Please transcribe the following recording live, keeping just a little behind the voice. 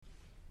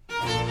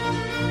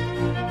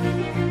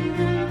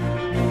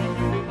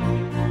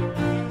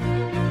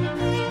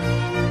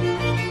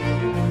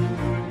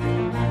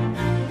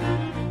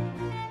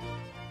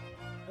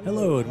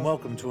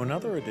welcome to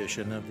another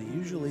edition of the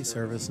usually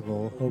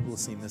serviceable,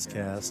 hopelessly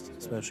miscast,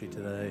 especially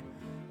today,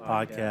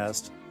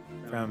 podcast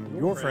from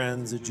your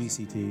friends at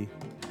GCT.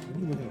 What are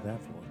you looking at that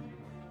for?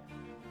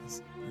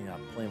 He's,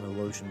 playing with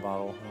a lotion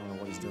bottle. I don't know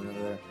what he's doing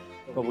over there.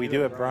 But we do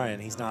have Brian.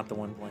 He's not the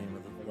one playing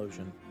with the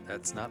lotion.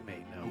 That's not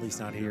me, no. At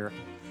least not here.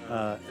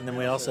 And then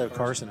we also have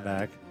Carson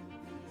back.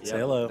 Say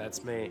hello.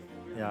 That's me.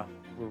 Yeah,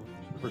 we're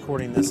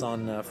recording this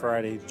on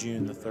Friday,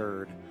 June the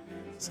 3rd.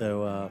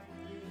 So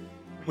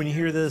when you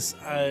hear this,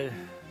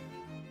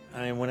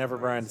 I mean, whenever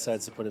Brian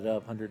decides to put it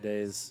up, 100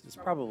 days is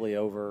probably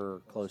over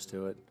or close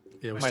to it.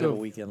 Yeah, we might have a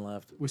weekend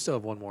left. We still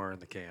have one more in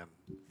the can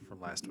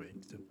from last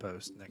week to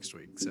post next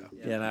week. So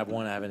yeah, and I have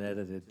one I haven't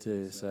edited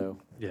too. So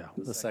yeah,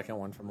 the second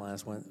one from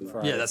last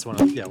Friday. Yeah, that's one.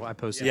 I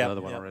posted the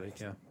other one already.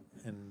 Yeah,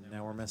 and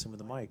now we're messing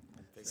with the mic.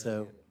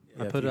 So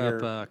I put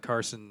up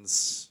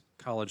Carson's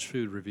college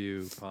food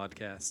review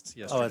podcast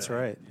yesterday. Oh, that's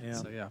right. Yeah.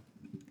 So yeah.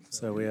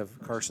 So we have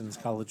Carson's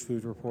college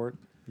food report.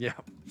 Yeah.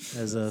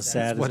 As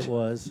sad as it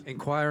was.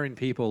 Inquiring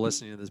people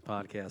listening to this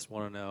podcast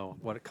want to know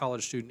what a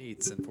college student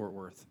eats in Fort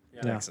Worth,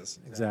 Texas.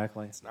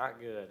 Exactly. It's not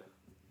good.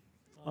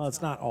 Oh,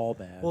 it's not all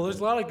bad. Well, there's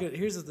a lot of good.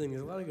 Here's the thing: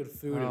 there's a lot of good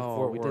food in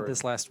Fort Worth. We did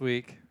this last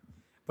week.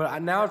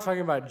 But now I'm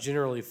talking about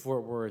generally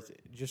Fort Worth,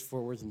 just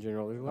Fort Worth in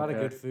general. There's a lot of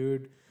good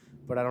food,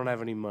 but I don't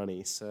have any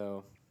money,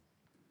 so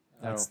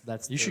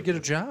that's. You should get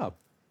a job.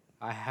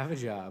 I have a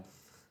job,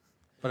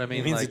 but I mean,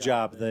 it means a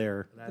job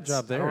there. A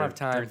job there. I don't have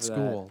time for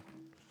school. That.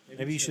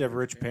 Maybe you should have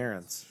rich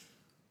parents.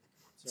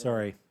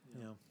 Sorry.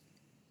 Yeah.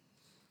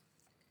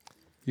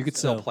 You could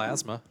sell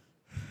plasma.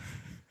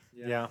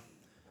 Yeah.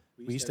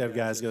 We used to have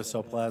guys go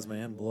sell plasma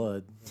and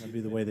blood. That'd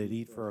be the way they'd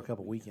eat for a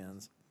couple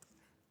weekends.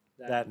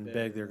 That and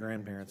beg their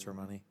grandparents for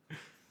money.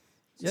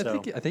 Yeah,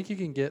 so, I think you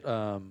can get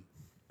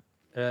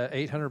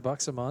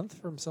 $800 a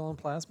month from selling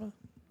plasma.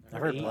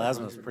 I've heard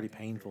plasma is pretty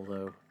painful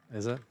though.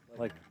 Is it?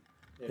 Like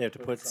they have to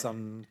put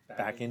some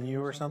back in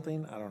you or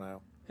something? I don't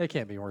know. It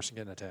can't be worse than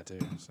getting a tattoo.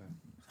 So.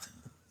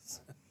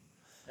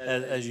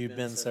 As you've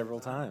been several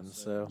times,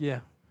 so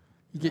yeah,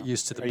 you get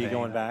used to the pain. Are you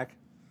going back?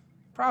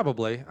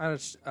 Probably.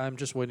 I'm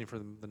just waiting for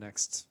the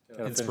next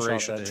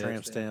inspiration. That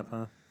tramp stamp,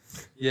 huh?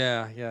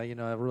 Yeah.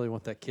 I really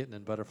want that kitten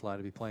and butterfly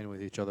to be playing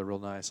with each other real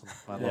nice on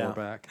my lower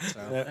back.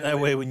 So. That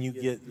way, when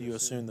you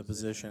assume the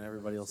position,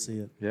 everybody will see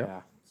it.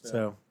 Yeah.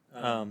 So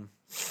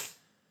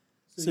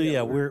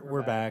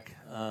we're back.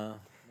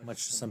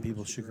 Much to some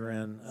people's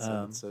chagrin.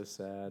 It's so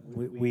sad.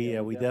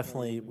 We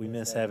definitely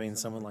miss having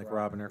someone like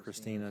Robin or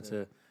Christina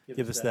to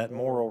give us that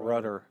moral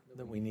rudder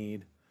that we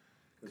need.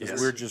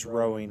 Because we're just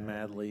rowing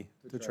madly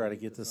to try to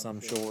get to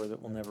some shore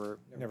that we'll never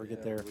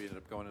get there. We ended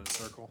up going in a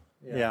circle.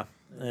 Yeah,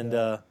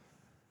 and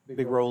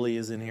Big Rolly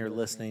is in here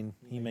listening.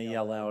 He may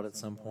yell out at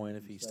some point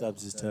if he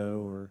stubs his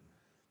toe or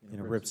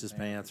rips his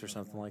pants or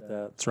something like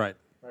that. That's right.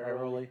 Right,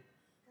 Rolly?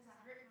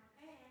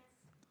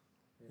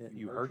 Yeah,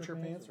 you hurt your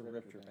pants or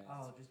ripped your pants?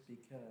 Oh, just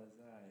because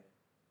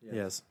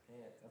Yes.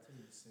 That's what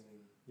you're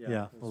saying.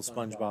 Yeah, little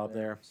SpongeBob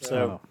there.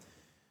 So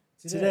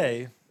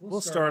today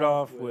we'll start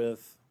off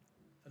with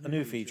a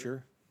new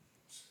feature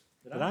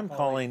that I'm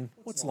calling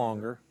What's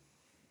Longer?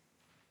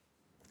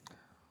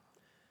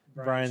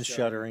 Brian's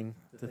shuddering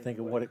to think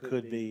of what it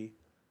could be.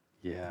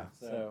 Yeah.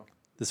 So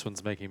this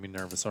one's making me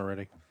nervous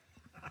already.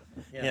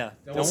 Yeah,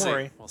 don't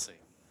worry. We'll see.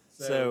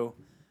 So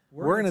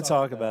we're going to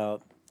talk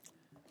about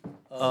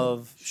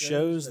of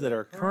shows that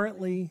are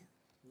currently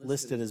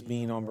listed as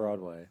being on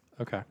Broadway.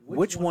 Okay.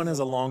 Which one is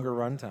a longer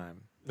runtime?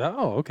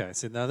 Oh, okay.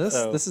 See, now this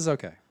is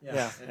okay.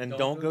 Yeah, and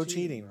don't go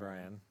cheating,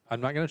 Brian. I'm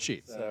not going to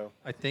cheat. So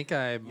I think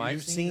I might.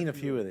 You've seen a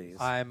few of these.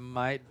 I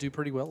might do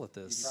pretty well at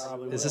this.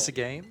 Is this a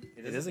game?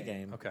 It is a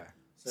game. Okay.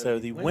 So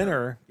the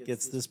winner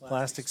gets this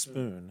plastic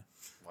spoon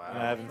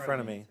I have in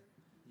front of me.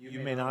 You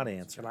may not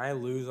answer. Can I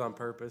lose on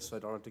purpose so I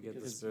don't have to get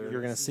the spoon?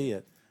 You're going to see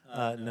it.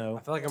 No.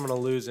 I feel like I'm going to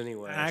lose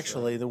anyway.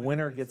 Actually, the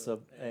winner gets a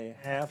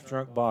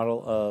half-drunk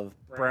bottle of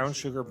brown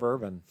sugar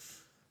bourbon.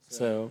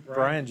 So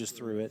Brian just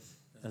threw it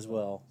as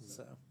well.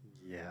 So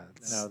yeah.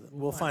 now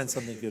we'll find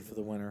something good for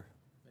the winner.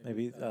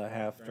 Maybe a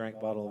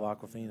half-drank bottle of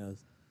Aquafina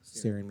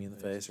staring me in the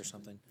face or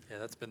something. Yeah,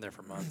 that's been there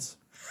for months.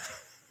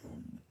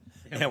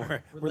 Yeah,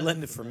 we're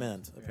letting it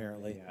ferment,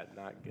 apparently. Yeah,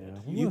 not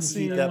good. You can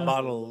keep that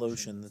bottle of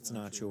lotion that's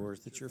not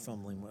yours, that you're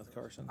fumbling with,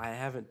 Carson. I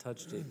haven't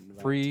touched it in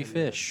about Free 10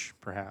 fish,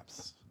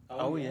 perhaps.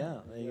 Oh, yeah.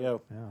 There you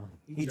go.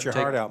 Yeah. Eat your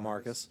heart out,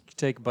 Marcus.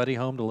 Take Buddy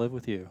home to live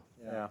with you.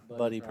 Yeah,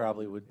 Buddy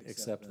probably would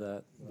accept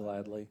that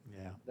gladly.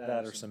 Yeah.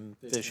 That or some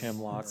fish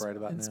hemlock right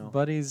about now.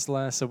 Buddy's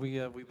last. So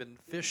we've been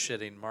fish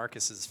shitting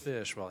Marcus's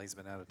fish while he's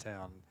been out of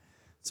town.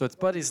 So it's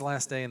Buddy's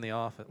last day in the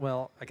office.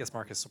 Well, I guess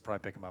Marcus will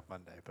probably pick him up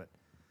Monday, but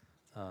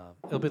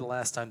it'll be the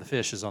last time the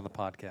fish is on the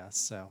podcast.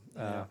 So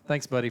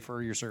thanks, Buddy,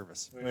 for your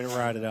service. Way to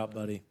ride it out,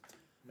 Buddy.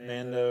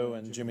 Mando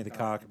and Jimmy the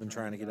Cock have been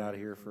trying to get out of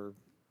here for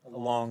a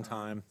long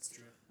time,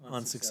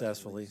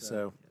 unsuccessfully.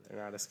 So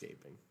They're not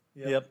escaping.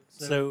 Yep.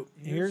 So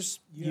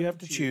you have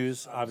to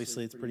choose.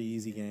 Obviously, it's a pretty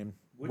easy game.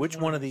 Which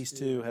one of these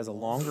two has a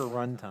longer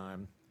run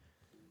time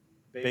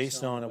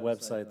based on a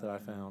website that I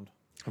found?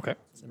 Okay.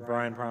 And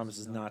Brian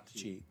promises not to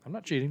cheat. I'm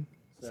not cheating.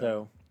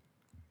 So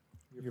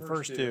your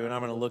first two, and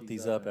I'm going to look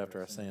these up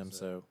after I say them,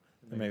 so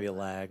there may be a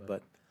lag,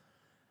 but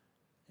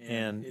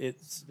and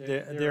it's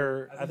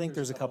there. I think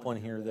there's a couple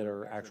in here that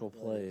are actual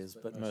plays,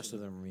 but most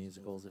of them are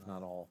musicals, if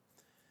not all.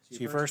 So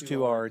your first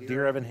two are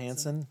Dear Evan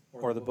Hansen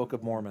or The Book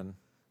of Mormon.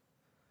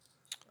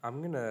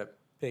 I'm gonna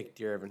pick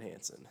Dear Evan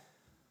Hansen.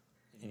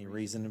 Any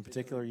reason in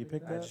particular you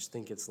picked I that? just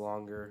think it's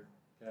longer.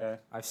 Okay.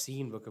 I've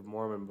seen Book of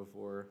Mormon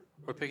before.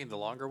 We're picking the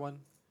longer one.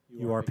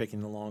 You are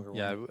picking the longer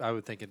Yeah, one. I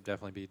would think it'd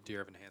definitely be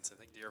Dear Evan Hansen.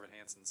 I think Dear Evan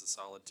Hansen's a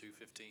solid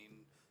 215,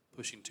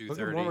 pushing Book of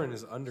 230. Mormon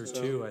is under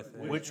 2, I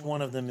think. Which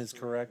one of them is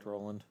correct,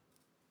 Roland?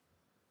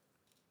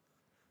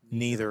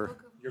 Neither.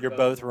 You're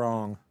both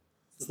wrong.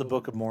 It's the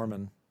Book of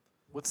Mormon.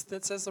 What's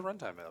that says the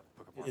runtime of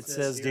Book of Mormon? It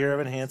says Dear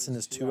Evan Hansen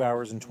is 2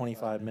 hours and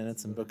 25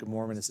 minutes, and Book of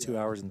Mormon is 2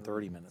 hours and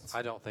 30 minutes.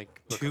 I don't think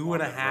Book of 2.5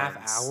 Mormon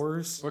runs.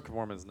 hours? Book of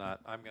Mormon's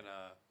not. I'm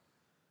gonna.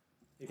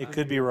 It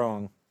could be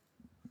wrong.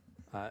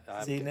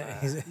 See,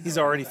 he's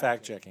already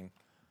fact checking.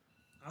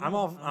 I'm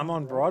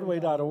on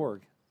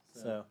Broadway.org,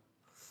 so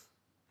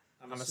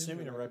I'm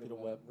assuming a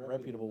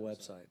reputable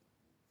website.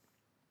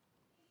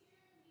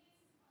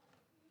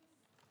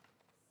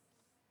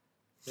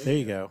 There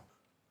you go.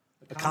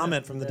 A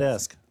comment from the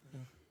desk.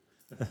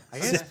 I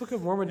guess Book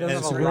of Mormon does And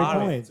have it's a a great lot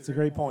of. point. It's a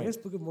great I point. guess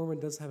Book of Mormon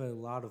does have a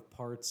lot of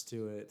parts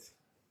to it.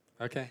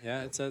 Okay,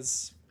 yeah, it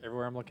says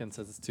everywhere I'm looking it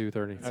says it's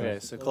 230. Okay,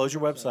 so close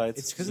your websites.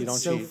 It's because so you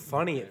it's don't so cheat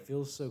funny. It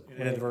feels so quick.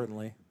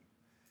 inadvertently.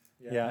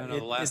 I Yeah, don't know,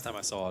 the last time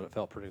I saw it, it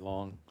felt pretty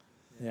long.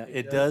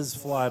 it does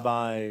fly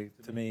by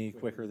to me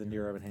quicker than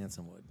Dear Evan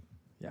Hansen would.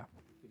 Yeah.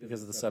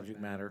 Because of the subject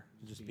matter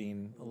just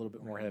being a little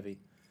bit more heavy.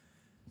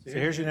 So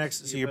here's your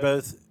next. So you're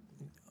both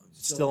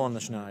still on the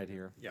schneid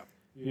here. Yeah.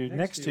 Your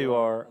next two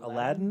are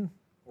Aladdin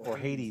or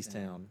Hades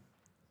Town.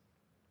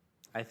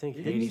 I think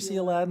Didn't you Hades. see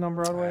Aladdin on I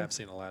Broadway? have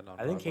seen Aladdin on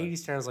I think Broadway.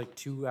 Hades Town is like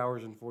 2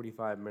 hours and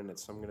 45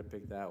 minutes, so I'm gonna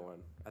pick that one.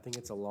 I think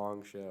it's a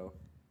long show.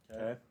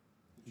 Okay.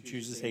 You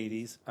chooses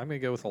Hades. I'm gonna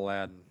go with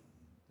Aladdin.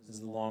 This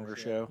is the longer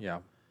show. Yeah.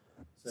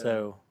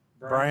 So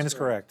Brian is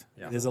correct.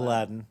 Yeah. It is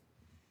Aladdin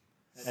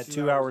at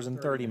 2 hours and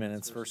 30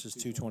 minutes versus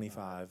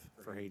 2:25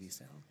 for Hades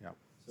Town. Yeah.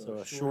 So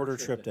a shorter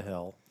trip to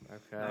hell.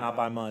 Okay. Not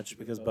by much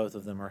because both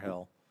of them are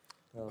hell.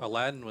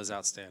 Aladdin was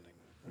outstanding.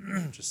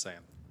 Just saying.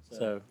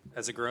 So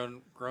As a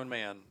grown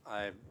man,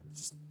 I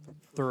just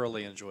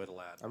thoroughly enjoyed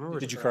Aladdin. I remember.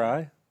 did you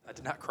cry? I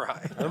did not cry.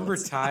 I remember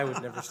Ty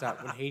would never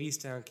stop when Hades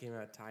Town came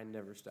out. Ty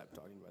never stopped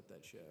talking about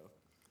that show.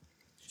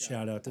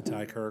 Shout out to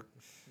Ty Kirk,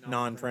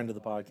 non-friend of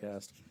the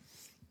podcast,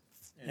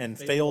 and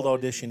failed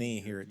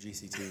auditionee here at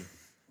GCT.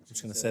 I'm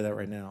just going to say that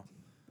right now.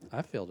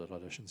 I failed at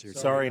auditions here.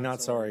 Sorry,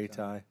 not sorry,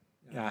 Ty.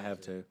 Yeah, I have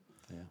to.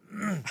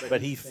 Yeah.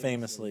 But he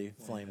famously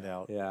flamed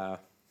out Yeah,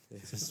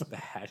 this is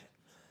bad.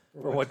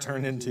 for what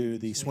turned into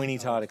the Sweeney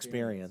Todd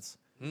experience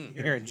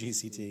here at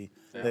GCT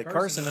that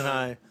Carson and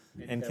I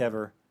and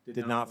Kever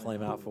did not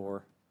flame out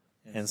for,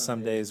 and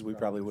some days we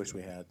probably wish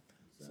we had.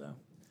 So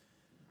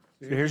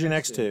here's your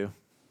next two.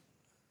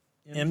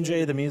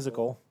 MJ the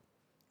Musical.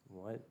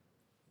 What?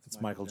 It's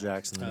Michael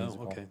Jackson the Oh,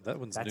 Musical. okay. That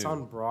one's That's new.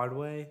 on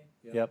Broadway.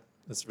 Yep.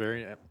 That's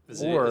very.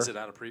 Is Or- it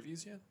out of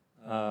previews yet?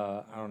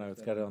 I don't know.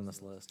 It's got it on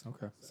this list.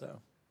 Okay.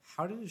 So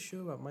How did a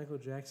show about Michael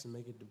Jackson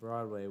make it to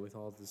Broadway with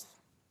all this?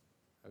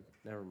 Okay,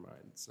 never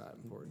mind. It's not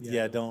important.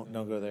 yeah, don't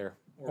go there.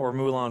 Or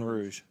Moulin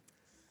Rouge.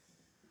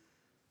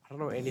 I don't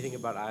know anything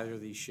about either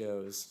of these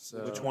shows.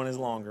 So Which one is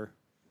longer?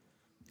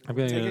 I'm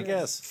gonna Take a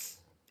guess.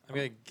 I'm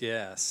gonna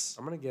guess.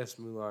 I'm gonna guess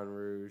Moulin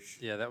Rouge.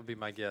 Yeah, that would be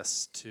my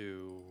guess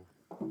too.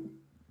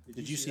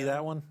 Did you see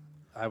that one?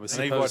 I was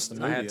I know you watched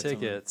supposed. the I movie had at some point.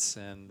 tickets,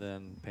 and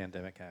then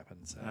pandemic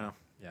happened. So No.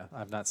 yeah,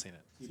 I've not seen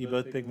it. So you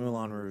both pick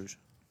Moulin Rouge.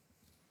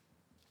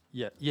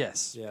 Yeah.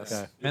 Yes. Yes.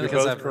 Okay. Mainly You're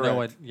because I both have no.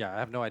 correct. Yeah, I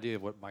have no idea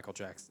what Michael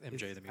Jackson,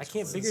 MJ the musical. I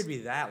can't is. figure it'd be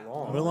that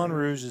long. Moulin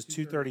Rouge is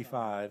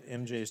 2:35.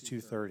 MJ is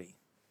 2:30.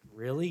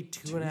 Really?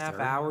 2.5 2:30?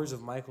 hours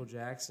of Michael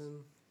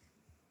Jackson?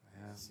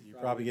 Yeah. You're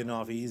probably getting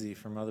off easy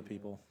from other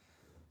people.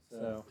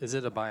 So Is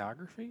it a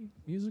biography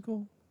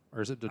musical,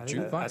 or is it a I think-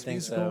 jukebox I think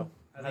musical? so.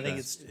 I think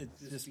it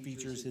just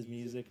features his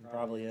music and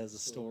probably has a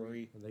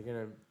story. Are they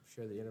gonna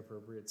show the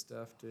inappropriate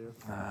stuff too?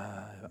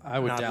 I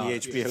would Not doubt. the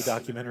HBO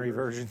documentary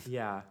version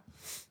Yeah.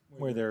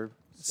 where they're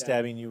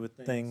stabbing you with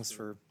things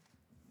for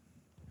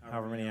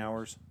however many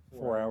hours,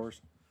 4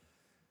 hours.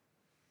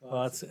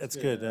 Well, it's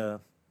good.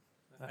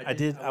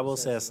 I will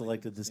say I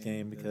selected this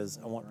game because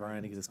I want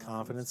Brian to get his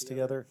confidence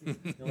together.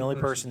 The only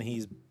person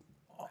he's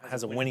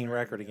has a winning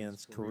record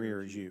against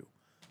career is you.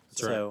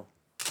 That's right. So,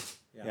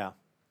 yeah,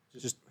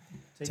 just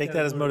take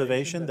that as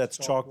motivation. That's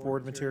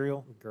chalkboard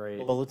material,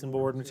 Great. bulletin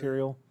board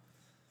material.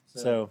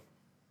 So,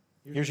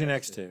 here's your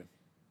next two.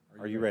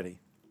 Are you ready?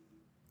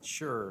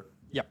 Sure.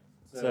 Yep.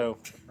 So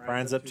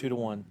Brian's up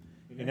 2-1.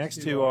 Your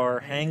next two are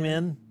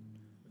Hangmen,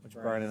 which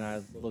Brian and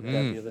I looked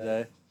at the other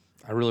day,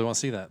 I really want to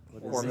see that.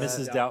 or is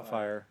Mrs. that?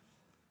 Doubtfire.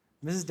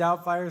 Mrs.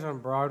 Doubtfire's on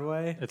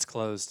Broadway. It's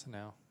closed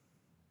now.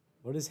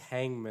 What is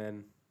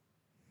Hangman?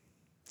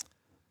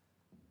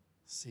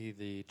 See,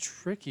 the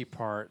tricky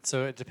part.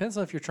 So it depends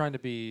on if you're trying to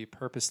be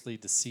purposely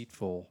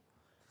deceitful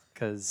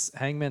because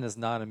Hangman is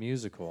not a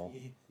musical.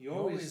 You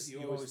always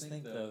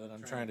think though that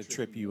I'm trying to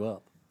trip you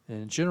up.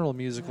 In general,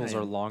 musicals are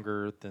Right.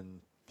 longer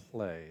than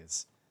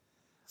plays.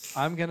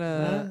 I'm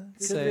gonna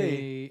Could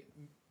say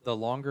the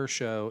longer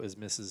show is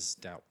Mrs.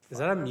 Doubtfire. Is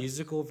that a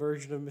musical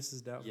version of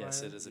Mrs. Doubtfire?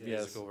 Yes, it is a Yes.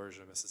 musical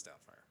version of Mrs.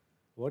 Doubtfire.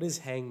 What is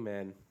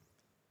Hangman?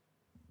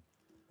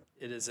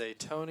 It is a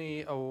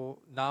Tony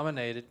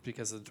nominated,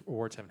 because the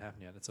awards haven't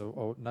happened yet. It's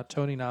a not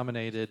Tony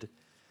nominated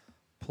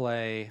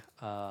play,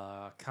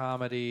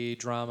 comedy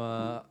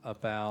drama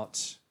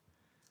about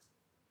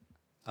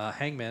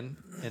hangmen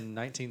in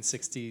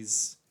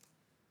 1960s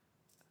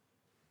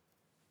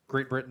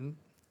Great Britain,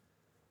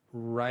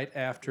 right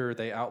after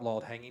they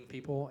outlawed hanging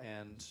people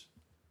and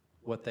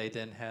what they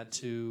then had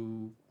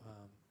to,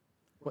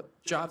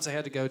 what jobs they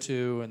had to go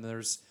to, and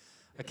there's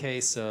a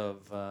case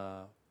of.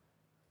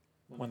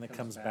 One that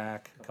comes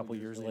back a couple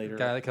years later.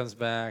 Guy that comes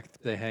back,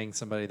 they hang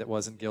somebody that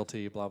wasn't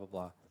guilty, blah blah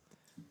blah.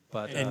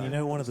 But And you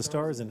know, one of the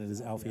stars in it is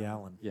Alfie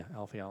Allen. yeah,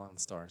 Alfie Allen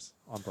stars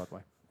on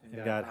Broadway.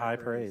 It got high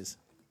praise.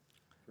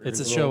 It's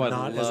a Little show I'd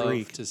not as love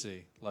reeked. to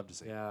see. Love to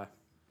see. Yeah,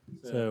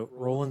 So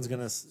Roland's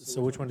gonna.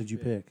 So which one did you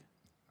pick?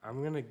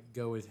 I'm gonna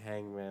go with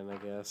Hangman, I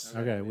guess.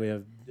 Okay, we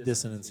have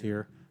dissonance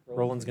here.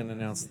 Roland's gonna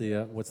announce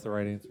the what's the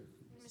right answer.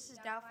 Mrs.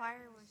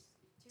 Doubtfire was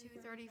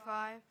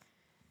 2:35,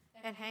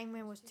 and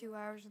Hangman was 2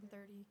 hours and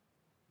 30.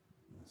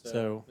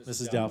 So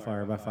Mrs.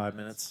 Doubtfire by 5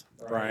 minutes.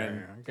 Brian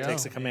There you go.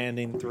 takes a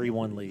commanding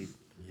 3-1 lead.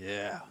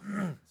 Yeah.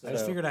 I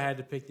just figured I had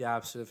to pick the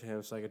opposite of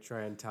him so I could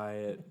try and tie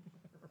it.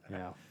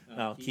 Yeah.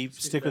 No,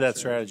 stick with that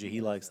strategy. He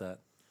likes that.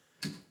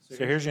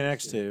 So here's your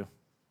next two: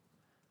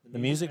 The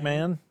Music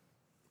Man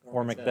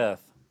or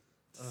Macbeth.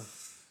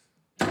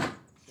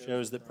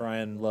 Shows that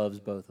Brian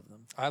loves both of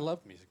them. I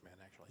love Music Man,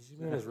 actually.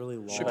 Hangman is really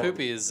long.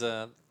 Shipoopi is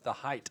the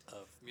height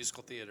of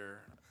musical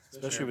theater.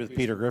 Especially with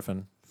Peter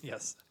Griffin.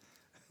 Yes.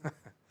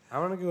 I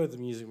want to go with the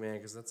Music Man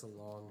because that's a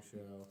long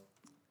show.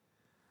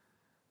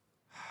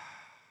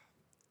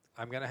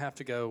 I'm gonna have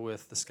to go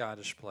with the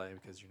Scottish play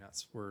because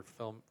we're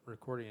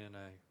recording in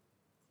a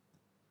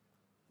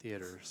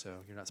theater, so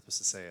you're not supposed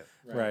to say it.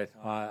 Right.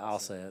 I'll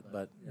say it,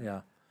 but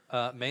yeah.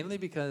 Mainly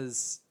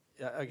because,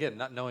 again,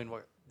 not knowing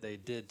what they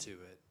did to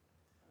it.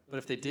 But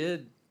if they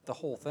did the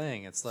whole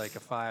thing, it's like a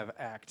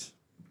 5-act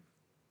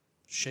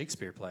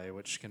Shakespeare play,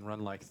 which can run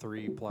like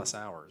 3+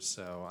 hours.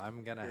 So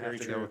I'm going to have Very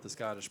to true. go with the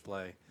Scottish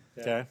play,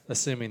 Okay.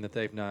 assuming that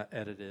they've not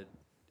edited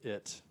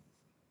it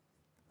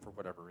for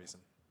whatever reason.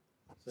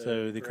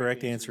 So the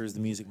correct answer is The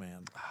Music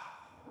Man.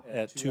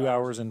 At 2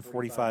 hours and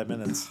 45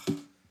 minutes.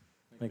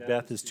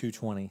 Macbeth is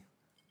 2:20,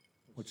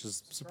 which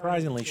is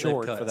surprisingly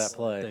short for that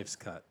play. They've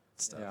cut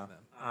stuff. Yeah. Then.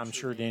 I'm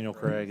sure Daniel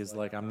Craig is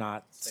like, I'm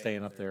not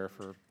staying up there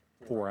for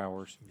 4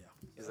 hours. Yeah.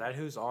 Is that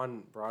who's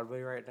on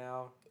Broadway right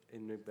now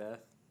in Macbeth?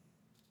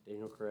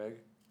 Daniel Craig?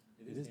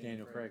 It is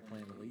Daniel Craig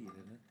playing the lead,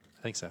 isn't it?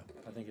 I think so.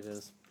 I think it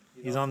is.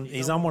 He's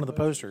on one of the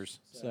posters.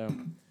 So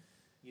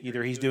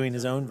either he's doing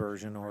his own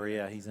version or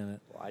yeah, he's in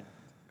it. Well,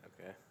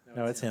 okay.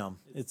 No, it's him.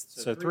 It's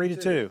so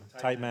 3-2,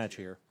 tight match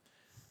here.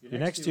 Your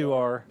next two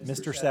are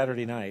Mr.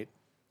 Saturday Night,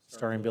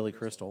 starring Billy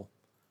Crystal,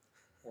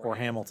 or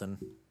Hamilton.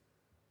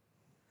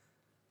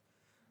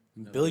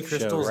 Billy Show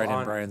Crystal's right in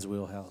on. Brian's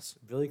wheelhouse.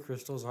 Billy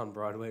Crystal's on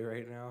Broadway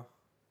right now.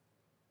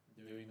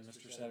 Doing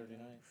Mr. Saturday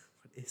Night.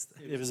 What is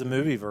that? It was a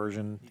movie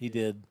version he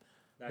did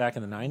back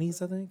in the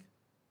 90s, I think.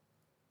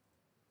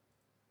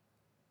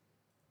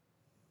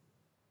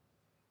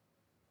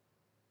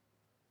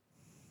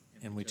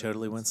 And we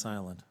totally went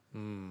silent.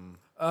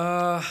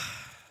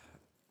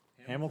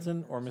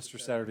 Hamilton or Mr.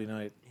 Saturday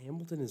Night?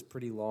 Hamilton is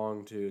pretty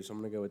long too, so I'm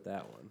gonna go with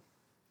that one.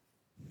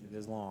 It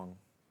is long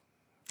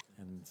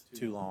and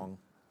too long.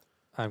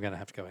 I'm going to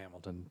have to go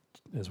Hamilton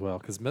as well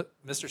because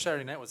Mr.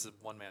 Saturday Night was a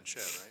one-man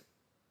show, right?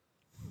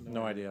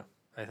 No idea.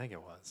 I think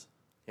it was.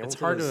 Hamilton It's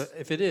hard is- to,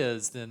 if it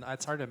is, then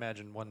it's hard to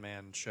imagine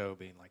one-man show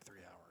being like 3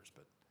 hours.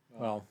 But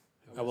Well,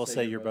 I will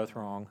say you're both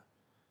wrong.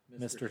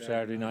 Mr.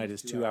 Saturday Night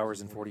is 2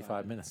 hours and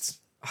 45 minutes.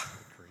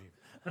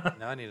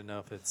 now I need to know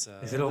if it's.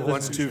 Is it a It's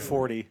one?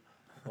 2:40.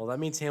 Well, that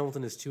means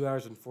Hamilton is 2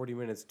 hours and 40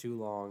 minutes too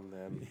long.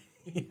 Then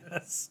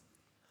Yes.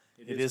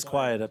 It is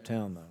quiet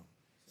uptown, though.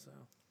 So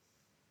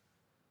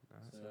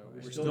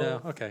we're still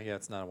no. Okay, yeah,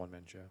 it's not a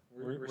one-man show.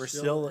 we're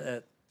still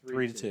at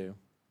 3-2.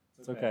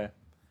 It's okay.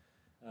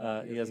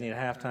 You guys need a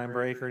halftime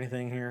break or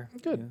anything here?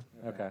 Good.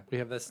 Yeah? Okay. We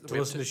have this. To we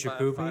have listen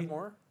to five Shipoopi?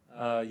 more.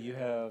 You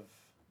have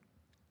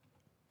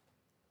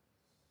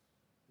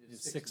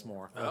 6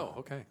 more. Oh,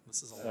 okay.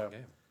 This is a So- long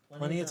game.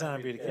 Plenty of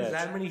time for you to there's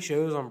that catch. many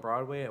shows on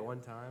Broadway at one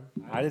time.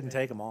 I didn't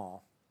take them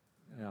all.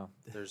 Yeah.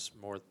 There's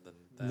more than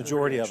The that.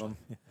 majority of them.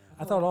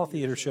 I thought all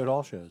theaters showed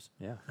all shows.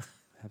 Yeah,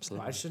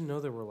 absolutely. I should know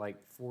there were like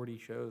 40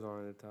 shows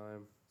on at a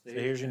time. So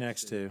here's your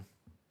next two.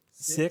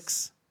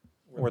 6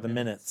 or the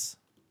minutes.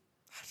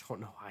 I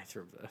don't know either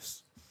of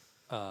those.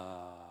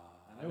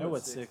 I know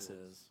what 6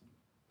 is.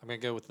 I'm gonna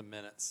go with the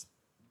minutes.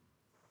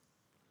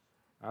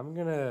 I'm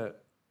gonna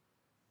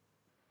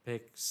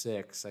pick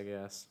 6, I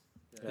guess.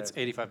 It's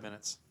 85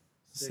 minutes.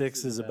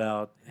 6 is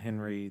about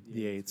Henry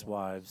VIII's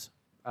wives.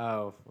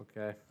 Oh,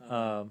 okay.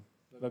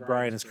 But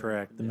Brian is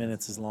correct. The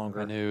minutes is I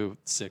longer. knew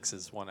 6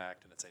 is 1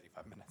 act and it's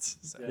 85 minutes.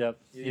 So. Yep.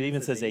 It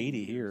even says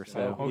 80 here,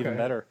 so Oh, okay. even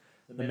better.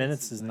 The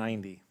minutes is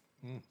 90.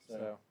 Mm.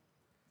 So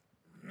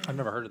I've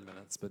never heard of the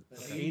minutes, but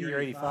 80 or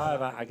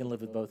 85, I can live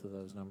with both of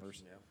those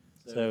numbers.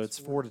 yeah. So it's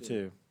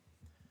 4-2.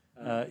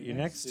 Your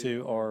next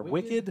two are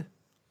Wicked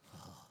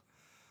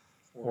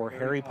or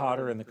Harry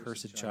Potter and the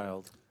Cursed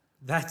Child.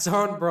 That's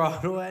on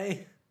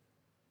Broadway.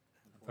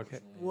 Okay.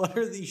 What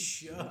are these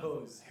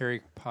shows?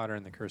 Harry Potter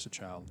and the Cursed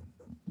Child.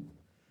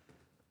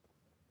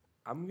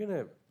 I'm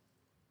gonna.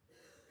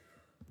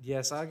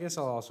 Yes, I guess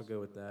I'll also go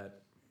with that.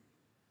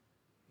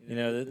 You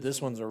know,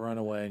 this one's a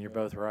runaway, and you're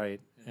both right.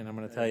 And I'm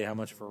going to tell you how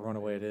much of a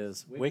runaway it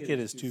is. Wicked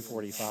is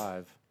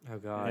 245, Oh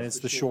and God. it's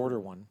the shorter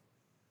one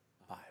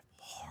by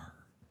far.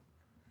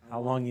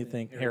 How long you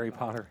think Harry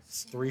Potter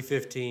is?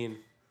 3:15.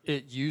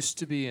 It used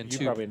to be in You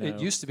two. probably know. It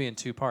used to be in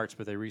 2 parts,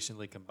 but they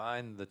recently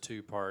combined the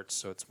 2 parts,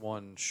 so it's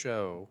one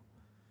show.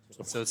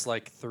 So it's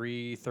like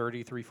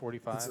 3:30,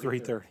 3:45. It's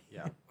 3:30.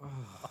 Yeah.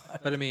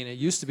 But I mean, it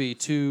used to be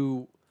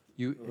 2.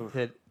 You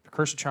had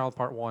Cursed Child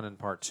Part 1 and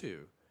Part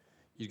 2.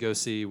 You'd go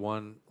see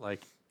one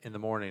like in the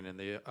morning and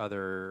the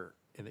other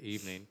in the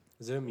evening.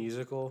 Is it a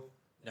musical?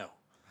 No.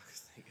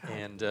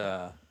 And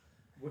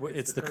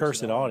It's the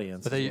Cursed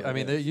Audience. but is they, what I it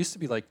mean, is. they used to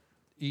be like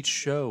each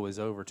show is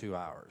over 2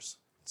 hours.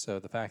 So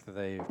the fact that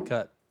they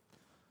cut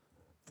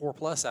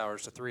 4+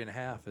 hours to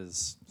 3.5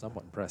 is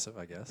somewhat impressive,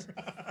 I guess.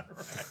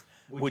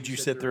 Would you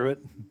sit through it?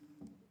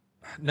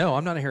 No,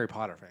 I'm not a Harry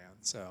Potter fan,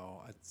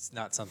 so it's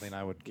not something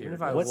I would care. Even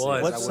if I What was, I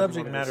what wouldn't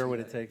subject wanna matter see would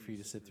that. it take for you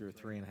to sit through a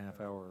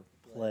 3.5-hour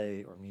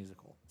play or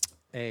musical?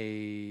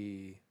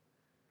 A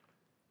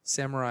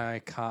Samurai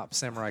Cop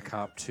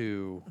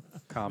 2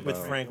 combo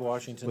With Frank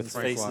Washington's With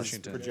Frank faces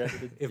Washington.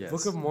 projected? If Yes.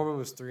 Book of Mormon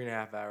was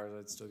 3.5 hours,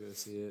 I'd still go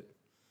see it.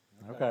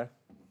 Okay.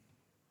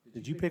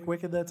 Did you pick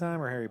Wicked that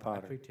time or Harry I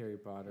Potter? picked Harry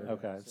Potter.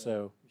 Okay,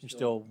 so you're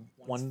still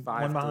one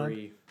 5-3.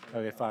 behind?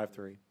 Okay,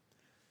 5-3.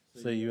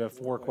 So you have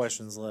 4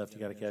 questions left. You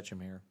got to catch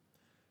them here.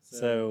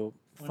 So,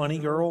 Funny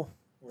Girl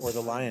or The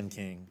Lion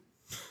King?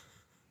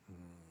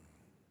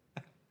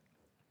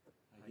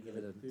 I give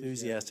it an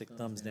enthusiastic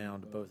thumbs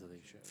down to both of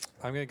these shows.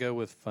 I'm gonna go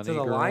with Funny To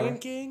the Girl. Lion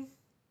King?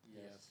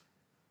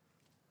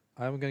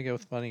 I'm gonna go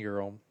with Funny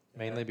Girl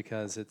mainly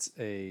because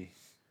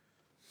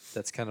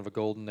that's kind of a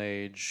golden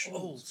age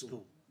Old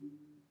school.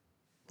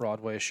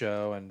 Broadway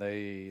show, and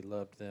they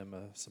loved them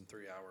some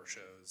 3-hour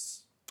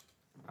shows.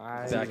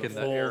 Back in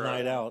the Full era.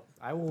 night out.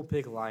 I will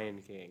pick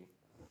Lion King.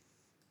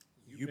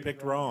 You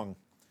picked wrong.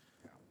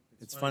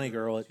 It's Funny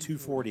Girl at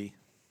 240.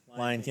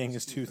 Lion King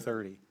is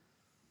 230.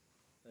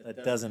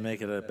 That doesn't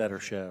make it a better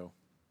show.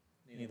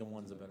 Neither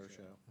one's a better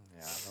show.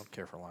 Yeah, I don't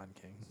care for Lion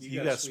King.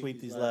 You got to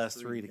sweep these last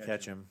 3 to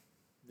catch him.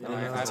 I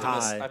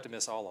have to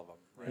miss all of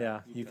them.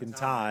 Yeah, you can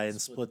tie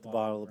and split the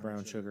bottle of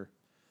brown sugar.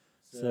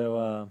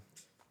 So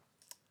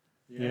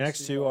your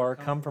next two are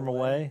Come From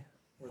Away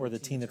or the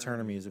Tina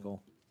Turner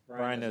musical.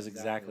 Brian knows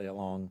exactly how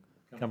long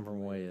Come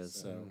From Away is,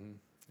 so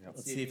Yep.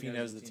 let's see if he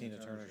knows the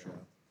Tina Turner show.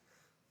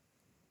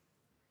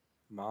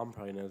 Mom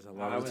probably knows a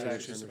lot I of was Tina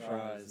actually Turner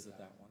surprised at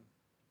that one.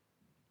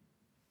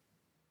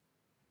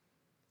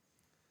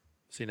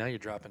 See, now you're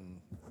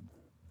dropping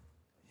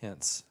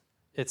hints.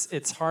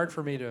 It's hard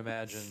for me to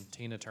imagine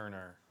Tina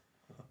Turner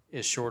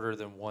is shorter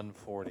than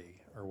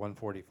 140 or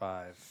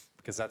 145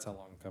 because that's how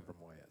long Come From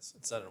Away is.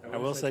 It's not I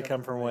will say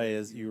Come From Away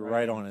is, you were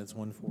right on it, it's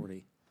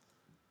 140.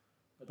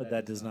 But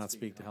that does not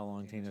speak to how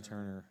long Tina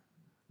Turner.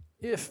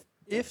 if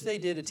they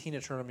did a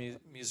Tina Turner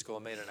musical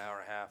and made an hour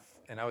and a half,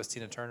 and I was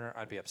Tina Turner,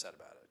 I'd be upset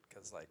about it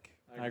because, like,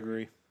 I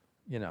agree.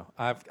 you know,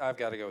 I've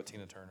got to go with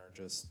Tina Turner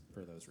just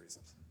for those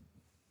reasons.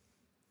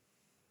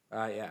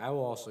 Yeah, I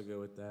will also go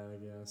with that, I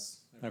guess.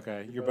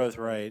 Okay, you're both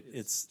right.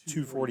 It's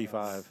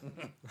 245.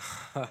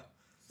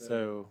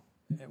 So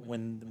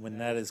when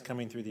that is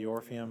coming through the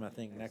Orpheum, I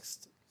think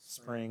next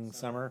spring,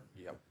 summer,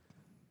 Yep.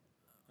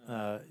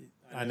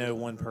 I know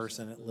one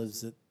person that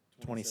lives at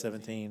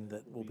 2017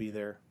 that will be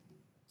there.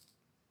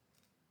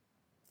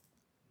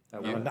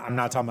 I'm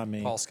not talking about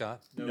me. Paul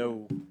Scott,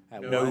 No.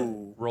 At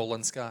No.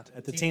 Roland Scott.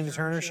 At the Tina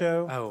Turner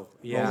show? Oh,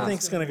 Who yeah.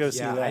 think's going to go see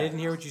Yeah, that? I didn't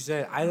hear what you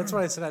said. That's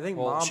what I said. I think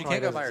Well, Mom she probably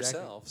can't go knows by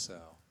exactly- herself, so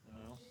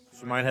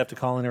She might have to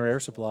call in her air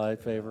supply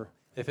favor.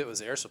 if it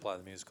was Air Supply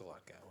the musical,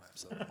 I'd go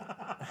absolutely.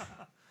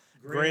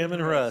 Graham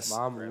and Russ.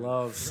 Mom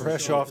loves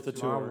Fresh off the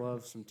Mom tour.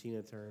 loves some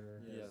Tina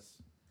Turner.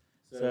 Yes.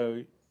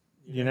 So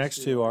your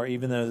next two are,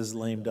 even though this is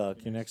lame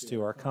duck, your next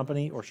two are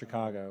Company or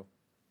Chicago.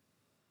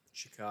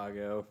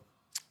 Chicago.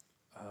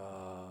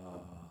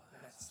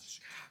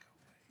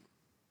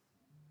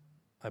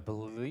 I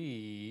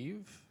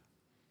believe.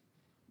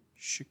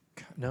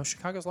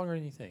 Chicago's longer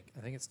than you think.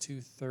 I think it's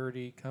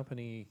 2:30.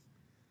 Company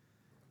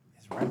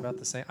is right about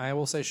the same. I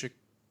will say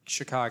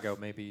Chicago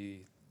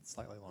maybe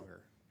slightly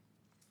longer.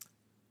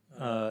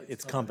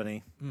 It's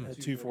Company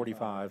at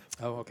 245.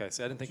 Oh, okay.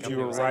 So I didn't think You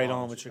Company were was right that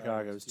long. on with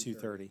Chicago. It's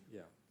 230.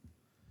 Yeah.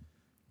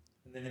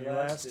 And then your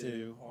last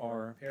two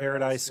are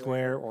Paradise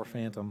Square or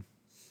Phantom.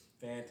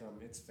 Phantom.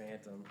 It's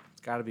Phantom.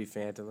 It's got to be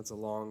Phantom. It's a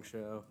long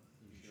show.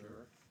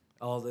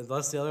 Oh,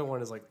 unless the other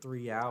one is like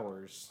 3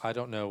 hours. I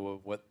don't know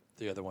what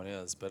the other one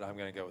is, but I'm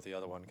going to go with the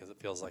other one because it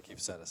feels like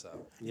you've set us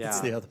up. Yeah.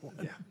 It's the other one.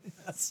 Yeah.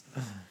 Yes.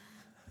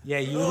 Yeah,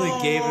 you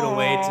really gave it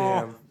away to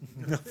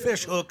him.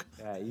 Fish hook.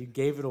 Yeah, you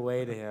gave it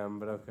away to him,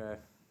 but okay.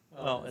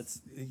 Well,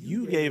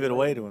 you gave it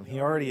away to him. He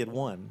already had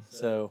won,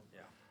 so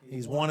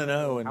he's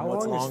 1-0. And How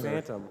what's long longer? is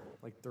Phantom?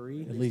 Like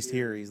 3? At least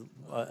here he's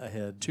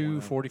ahead.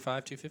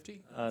 245,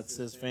 250? It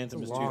says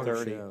Phantom is Long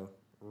 230. show.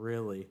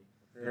 Really?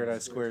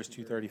 Paradise Square is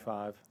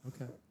 235.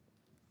 Okay.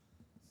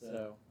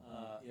 So,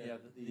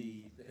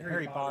 the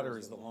Harry Potter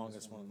is the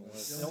longest one on the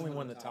list. The only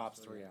one that tops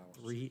 3 hours.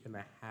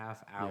 3.5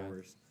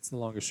 hours. It's the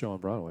longest show on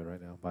Broadway right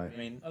now. I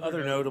mean,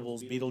 other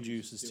notables,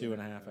 Beetlejuice is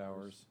 2.5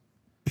 hours.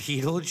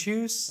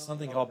 Beetlejuice?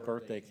 Something called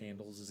Birthday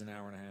Candles is an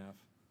hour and a half.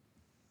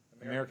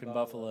 American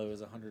Buffalo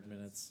is 100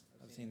 minutes.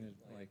 I've seen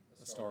like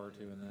a star or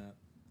two in that.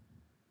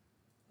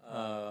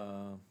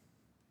 American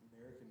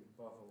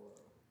Buffalo.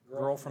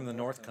 Girl from the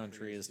North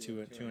Country is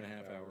 2.5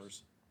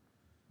 hours.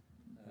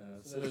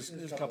 So there's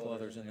a couple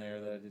others in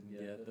there that I didn't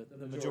get, but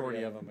the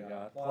majority of them I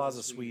got.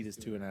 Plaza Suite is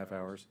 2.5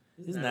 hours.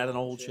 Isn't that an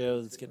old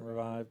show that's getting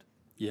revived?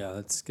 Yeah,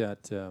 it's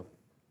got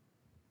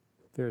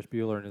Ferris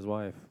Bueller and his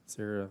wife,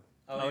 Sarah.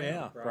 Oh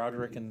yeah,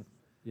 Broderick and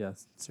Sarah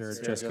Sarah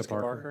Jessica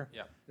Parker.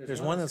 Yeah.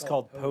 There's one that's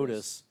called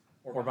POTUS,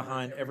 or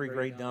Behind Every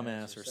Great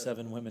Dumbass are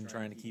 7 women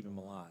trying to keep him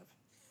alive.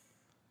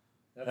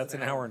 That's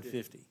an hour and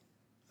 50.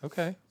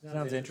 Okay.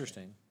 Sounds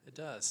interesting. It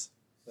does.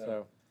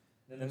 So,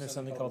 then there's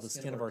something called The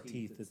Skin of Our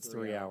Teeth that's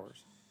 3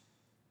 hours.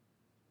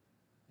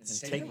 And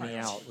Take Me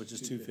Out, which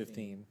is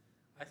 2:15.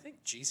 I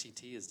think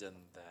GCT has done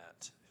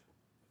that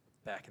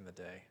back in the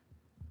day.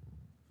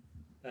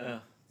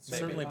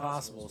 Certainly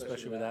possible,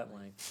 especially with that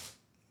length.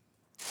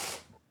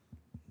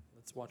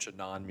 Let's watch a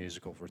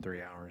non-musical for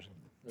 3 hours.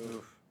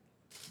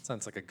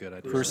 Sounds like a good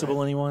idea.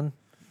 Crucible, anyone?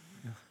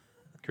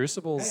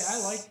 Crucible's.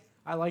 Hey,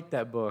 I like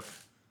that book.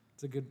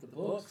 It's a good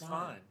book's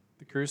fine.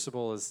 The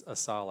Crucible is a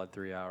solid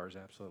 3 hours,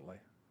 absolutely.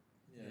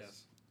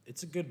 Yes.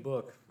 It's a good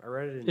book. I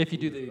read it in If you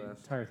do English the class.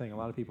 entire thing, a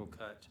lot of people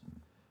cut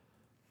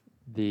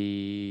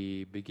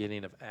the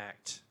beginning of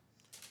Act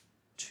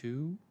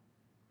 2,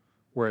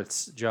 where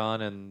it's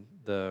John and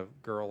the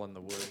girl in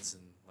the woods,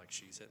 and like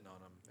she's hitting on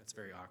him. It's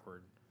very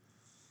awkward,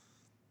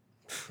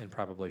 and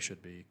probably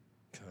should be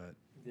cut.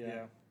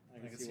 Yeah,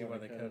 I can see why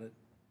they cut it.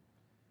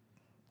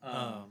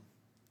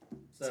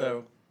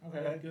 So,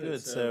 okay,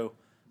 good. So,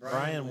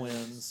 Brian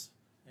wins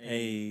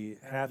a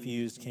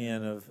half-used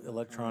can of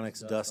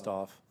electronics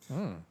dust-off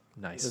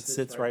Nice. that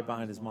sits right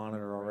behind his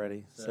monitor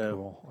already. So,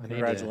 Cool.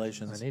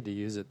 congratulations. I need to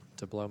use it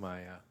to blow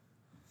my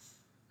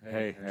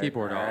Hey,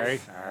 keyboard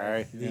off. All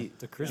right.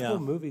 The Crucible Yeah.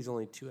 movie's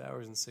only 2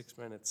 hours and 6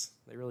 minutes.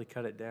 They really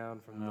cut it down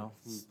from the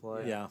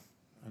play. Yeah,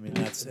 I mean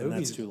that's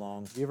movie's- too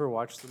long. Have you ever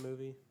watched the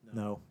movie?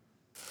 No,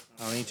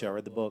 I don't need to. I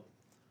read the book.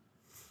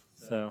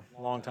 So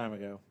a long time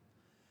ago.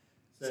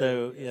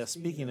 So yeah,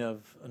 speaking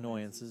of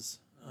annoyances,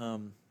 now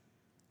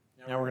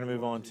we're going to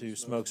move on to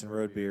smokes and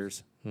road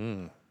beers,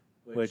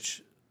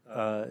 which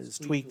is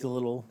tweaked a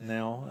little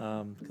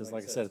now because,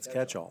 like I said, it's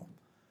catch-all.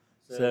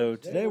 So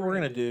today we're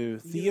going to do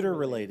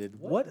theater-related.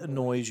 What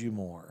annoys you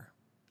more?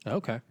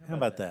 Okay. How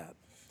about that?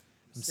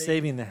 I'm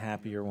saving the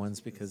happier ones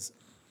because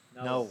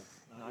no,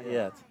 not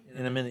yet.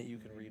 In a minute you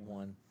can read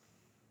one.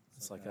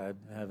 It's like I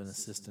have an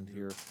assistant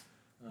here.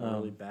 A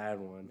really bad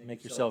one.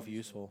 Make yourself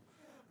useful.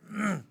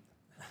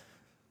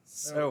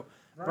 So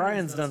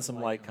Brian's done some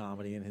light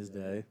comedy in his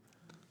day,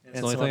 and the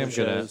only some thing other I'm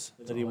good at. shows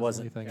that he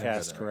wasn't thing I'm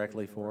cast good at.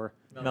 correctly for,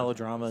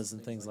 melodramas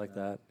and things like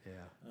that.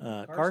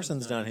 Yeah.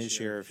 Carson's done his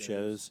share of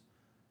shows,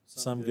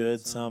 some good,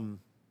 some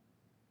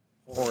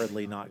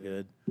horridly not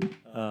good.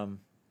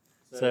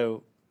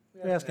 So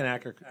if we ask an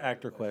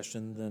actor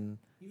question, then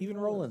even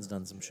Roland's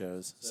done some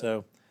shows.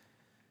 So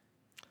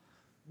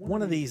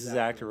one of these is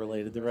actor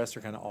related. The rest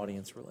are kind of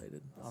audience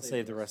related. I'll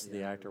save the rest of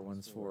the actor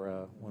ones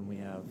for when we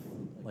have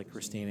like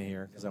Christina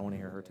here because I want to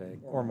hear her take,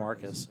 or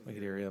Marcus. We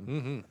could hear him.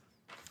 Mm-hmm.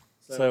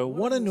 So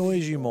what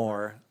annoys you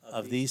more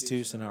of these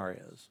two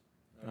scenarios?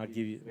 And I'll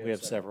give you. We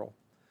have several.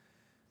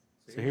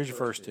 So here's your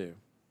first two.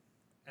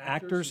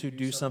 Actors who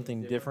do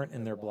something different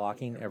in their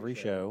blocking every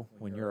show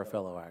when you're a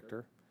fellow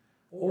actor,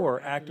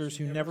 or actors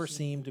who never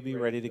seem to be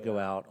ready to go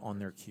out on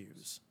their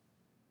cues.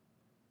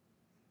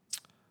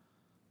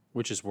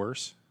 Which is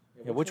worse?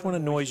 Yeah, which one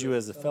annoys you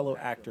as a fellow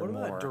actor What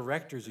more? about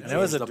directors who And that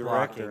was change a the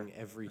director. blocking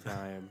every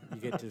time you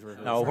get to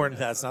rehearse? No,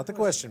 that's not the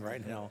question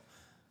right now.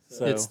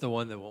 So It's the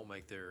one that won't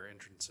make their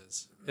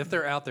entrances. If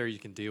they're out there, you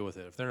can deal with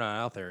it. If they're not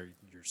out there,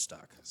 you're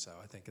stuck. So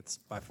I think it's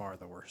by far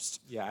the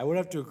worst. Yeah, I would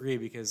have to agree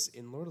because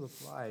in Lord of the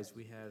Flies,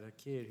 we had a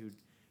kid who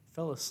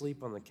fell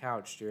asleep on the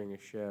couch during a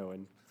show,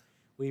 and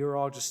we were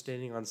all just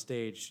standing on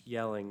stage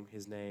yelling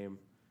his name,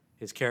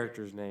 his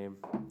character's name,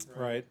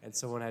 right. and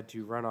someone had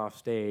to run off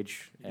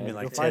stage. You mean and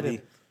like go find Teddy?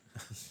 him.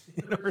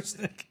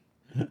 Arsenic.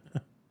 Yeah,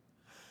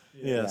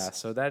 Yes.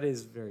 so that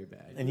is very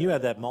bad. And you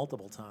had that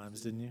multiple times,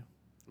 didn't you?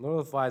 Lord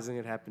of the Flies, I think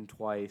it happened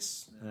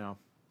twice. No.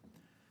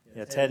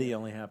 Yeah, Teddy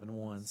only happened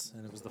once,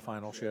 and it was the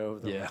final show.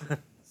 Of the Yeah.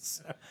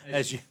 So,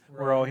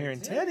 we're all hearing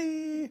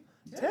Teddy,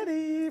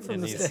 Teddy from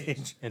And the he's-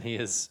 stage. And he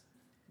is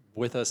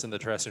with us in the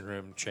dressing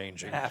room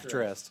changing. Half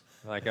dressed.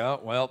 Like, oh,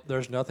 well,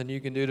 there's nothing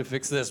you can do to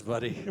fix this,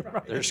 buddy.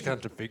 They're just going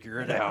to figure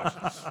it out.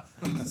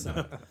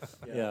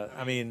 Yeah,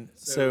 I mean,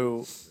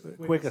 so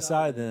quick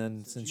aside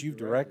then, since you've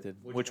directed,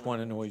 which one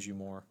annoys you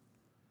more?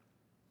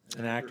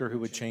 An actor who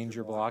would change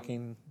your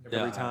blocking every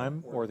Yeah.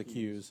 time, or the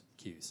cues?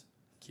 Cues.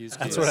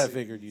 That's what I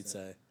figured you'd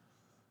say.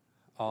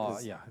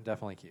 Yeah,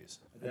 definitely cues.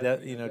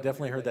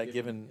 Definitely heard that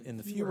given in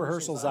the few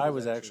rehearsals I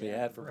was actually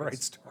at for Bright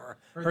Star.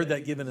 Heard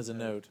that given as a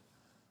note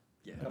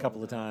a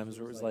couple of times,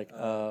 where it was like,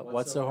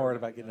 "What's so hard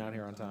about getting out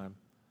here on time?"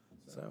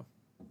 So,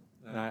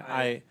 and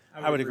I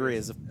would agree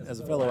as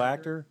a fellow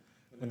actor,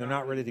 when they're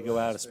not ready to go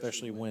out,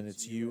 especially when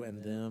it's you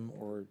and them,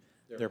 or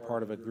they're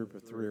part of a group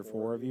of 3 or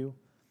 4 of you,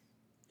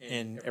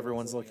 and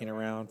everyone's looking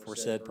around for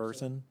said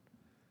person.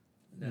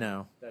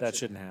 No, that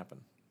shouldn't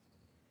happen.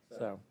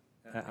 So,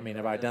 I mean,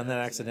 have I done that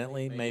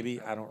accidentally? Maybe,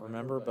 I don't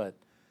remember, but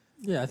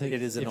Yeah, I think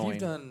it is if annoying. you've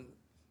done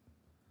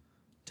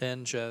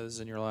 10 shows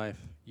in your life,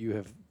 you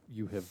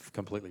have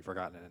completely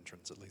forgotten an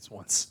entrance at least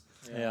once.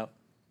 yeah,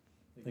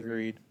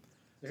 agreed.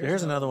 So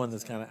here's another one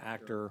that's kind of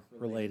actor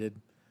related.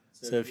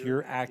 So if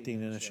you're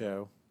acting in a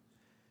show,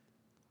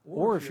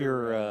 or if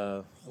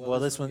you're,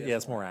 this one, yeah,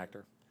 it's more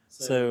actor.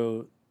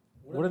 So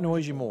what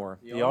annoys you more?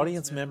 The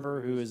audience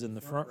member who is in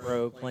the front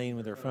row playing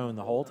with their phone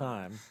the whole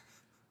time,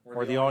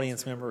 or the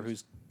audience member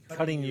who's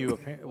cutting you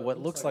what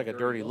looks like a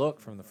dirty look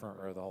from the front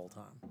row the whole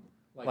time?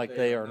 Like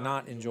they are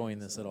not enjoying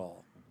this at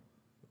all.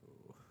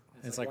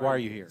 And it's like, why are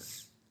you here?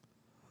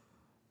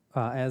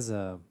 As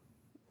a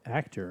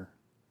actor,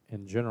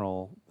 in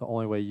general, the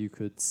only way you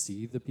could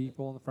see the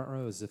people in the front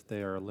row is if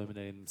they are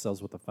illuminating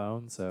themselves with a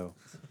phone. So,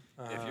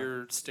 If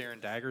you're staring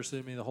daggers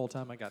at me the whole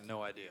time, I got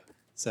no idea.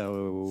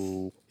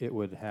 so it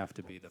would have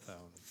to be the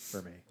phone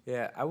for me.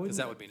 Yeah, I would. Because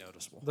that would be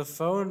noticeable. The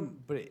phone,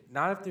 but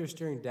not if they were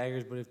staring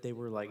daggers, but if they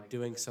were like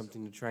doing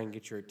something to try and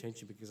get your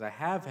attention. Because I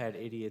have had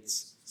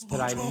idiots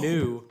that I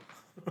knew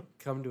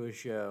come to a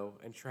show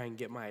and try and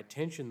get my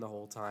attention the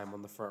whole time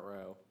on the front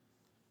row.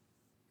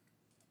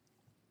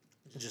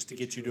 Just to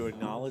get you to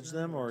acknowledge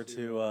them, or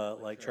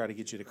to try to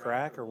get you to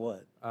crack, or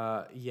what?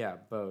 Yeah,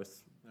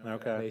 both.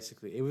 Okay.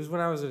 Basically, it was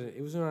when I was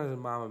in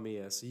Mamma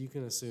Mia, so you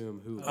can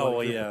assume who. Oh,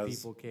 what group yeah, of it was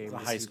people came. the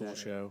to high see school that.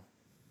 show.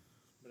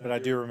 But I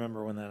do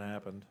remember when that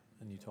happened,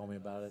 and you told me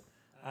about it.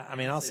 I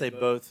mean, I'll say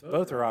both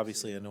are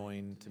obviously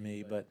annoying to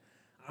me, but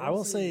I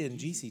will say in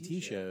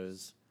GCT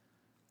shows,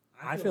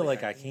 I feel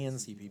like I can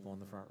see people in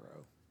the front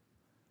row.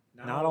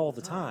 Not all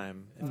the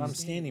time. If I'm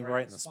standing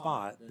right in the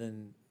spot,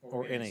 then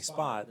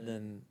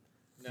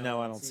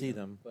no, I don't see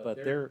them. But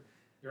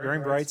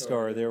during Bright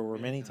Star, there were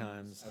many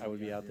times I would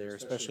be out there,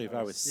 especially if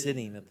I was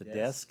sitting at the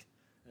desk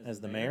as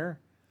the mayor.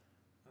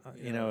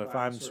 If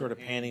I'm sort of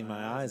panning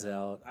my eyes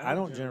out, I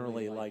don't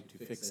generally like to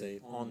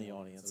fixate on the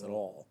audience at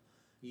all.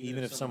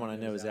 Even if someone I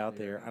know is out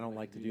there, I don't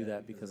like to do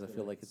that because I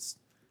feel like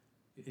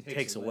it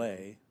takes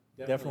away.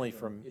 Definitely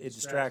it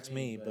distracts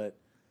me, but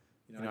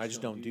I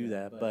just don't do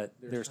that. But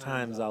there's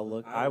times I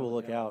will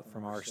look out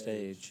from our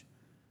stage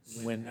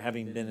when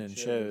having been in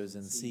shows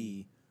and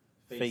see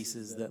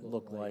faces that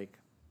look like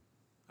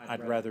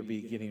I'd rather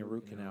be getting a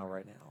root canal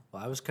right now.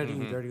 Well, I was cutting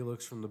dirty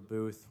looks from the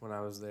booth when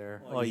I was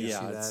there. Oh Did you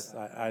yeah, see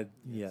that?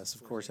 yes,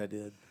 of course I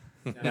did.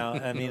 Now,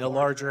 I mean, a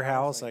larger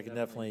house, I can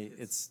definitely.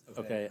 It's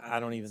okay. I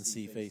don't even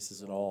see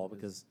faces at all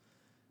because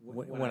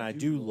when I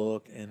do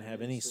look and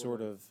have any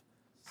sort of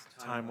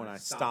time when I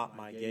stop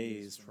my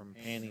gaze from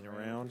panning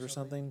around or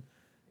something,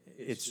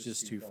 it's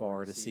just too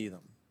far to see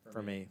them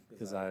for me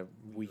because I have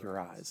weaker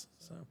eyes.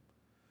 So.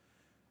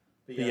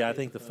 But yeah, I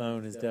think the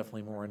phone is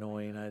definitely more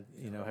annoying. I,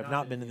 have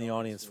not been in the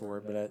audience for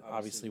it, but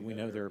obviously we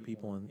know there are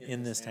people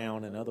in this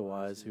town and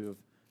otherwise who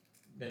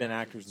have been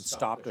actors and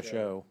stopped a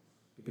show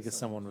because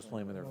someone was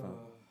playing with their phone.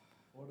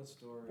 What a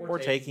story. Or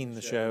taking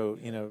the show,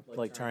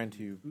 like trying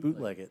to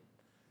bootleg it.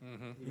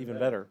 Even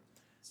better.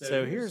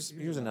 So here's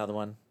another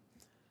one.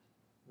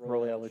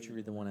 Rolly, I'll let you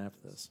read the one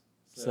after this.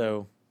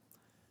 So,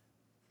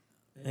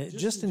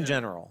 just in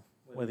general,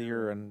 whether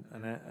you're an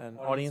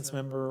audience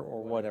member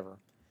or whatever,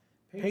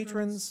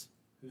 patrons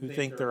who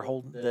think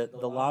that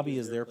the lobby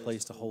is their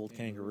place to hold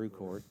kangaroo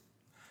court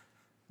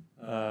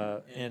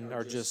and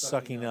are just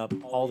sucking up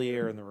all the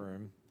air in the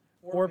room,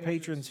 or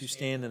patrons who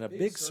stand in a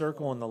big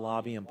circle in the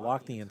lobby and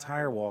block the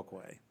entire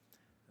walkway.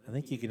 I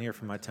think you can hear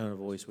from my tone of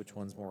voice which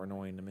one's more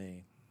annoying to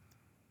me.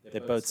 They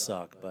both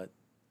suck, but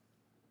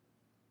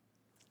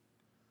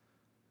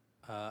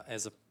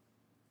As a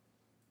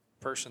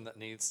person that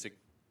needs to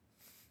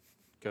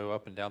go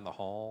up and down the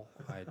hall,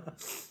 what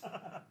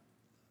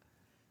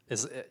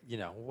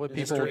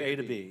people Mr. A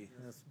to B.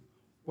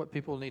 what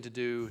people need to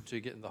do to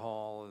get in the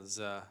hall is,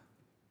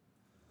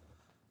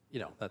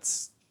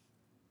 that's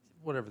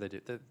whatever they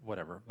do,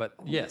 whatever. But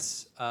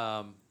yes,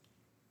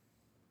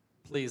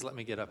 please let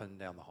me get up and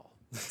down the hall.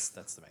 That's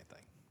the main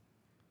thing.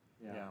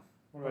 Yeah.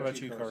 What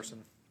about you,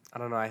 Carson? I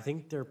don't know. I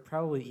think they're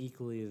probably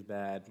equally as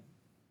bad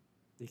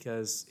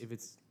because if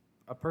it's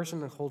a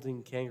person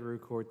holding kangaroo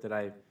court that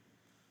I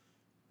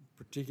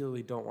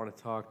particularly don't want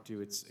to talk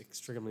to, it's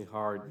extremely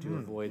hard to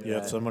avoid You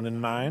have that. someone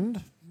in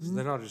mind? So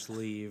then I'll just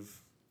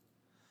leave.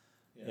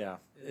 Yeah.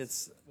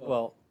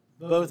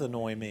 Both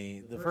annoy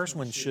me. The first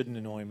one shouldn't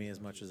annoy me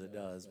as much as it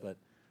does, but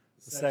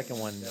the second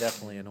one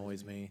definitely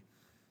annoys me.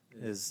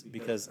 Is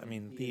because, I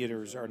mean,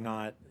 theaters are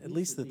not, at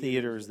least the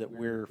theaters that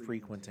we're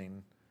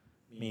frequenting,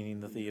 meaning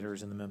the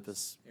theaters in the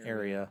Memphis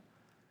area,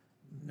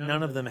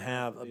 none of them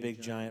have a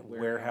big giant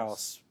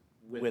warehouse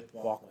width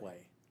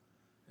walkway.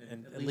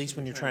 And at least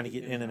when you're trying to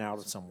get in and out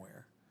of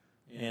somewhere.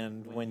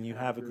 And when you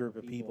have a group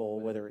of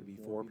people, whether it be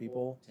 4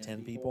 people,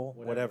 10 people,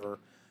 whatever,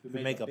 who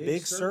make a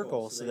big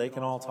circle so they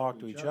can all talk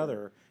to each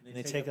other, and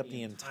they take up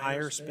the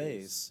entire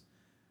space.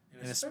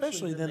 And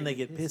especially then they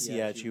get pissy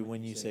at you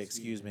when you say,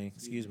 excuse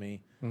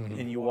me,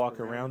 and you walk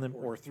around them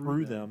or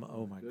through them.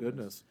 Oh, my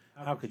goodness.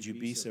 How could you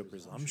be so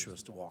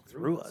presumptuous to walk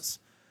through us?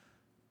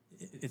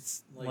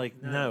 It's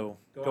like, no,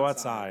 go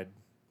outside.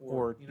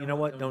 Or, you know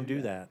what, don't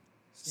do that.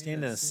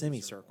 Stand in a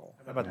semicircle.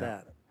 How about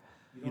that?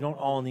 You don't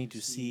all need to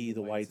see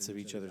the whites of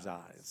each other's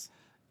eyes.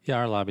 Yeah,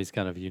 our lobby's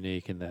kind of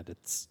unique in that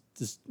it's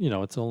just,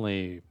 it's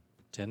only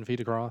 10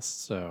 feet across,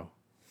 so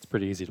it's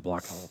pretty easy to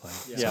block the whole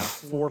thing. Yeah,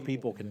 4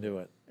 people can do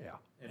it. Yeah.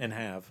 And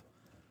have.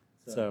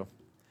 So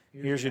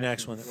here's your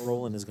next one that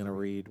Roland is going to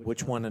read.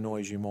 Which one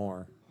annoys you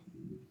more?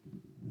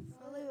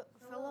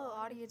 Fellow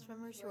audience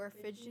members who are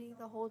fidgety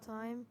the whole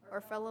time,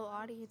 or fellow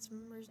audience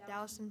members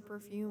doused in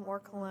perfume or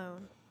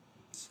cologne.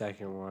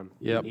 Second one.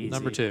 Yep, Easy.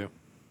 number 2.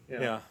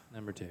 Yeah.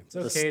 Number 2. It's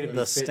okay to be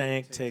The fit-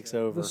 stank takes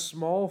over. The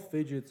small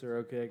fidgets are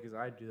okay because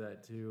I do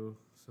that too.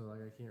 So like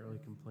I can't really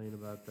complain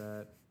about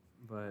that.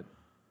 But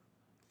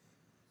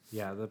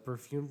yeah, the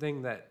perfume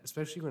thing, that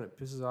especially when it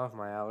pisses off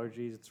my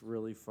allergies, it's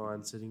really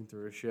fun sitting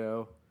through a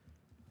show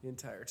the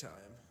entire time.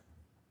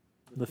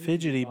 The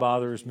fidgety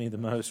bothers me the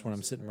most when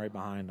I'm sitting right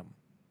behind them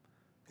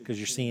because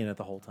you're seeing it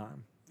the whole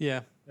time.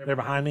 Yeah. They're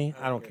behind me.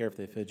 I don't care if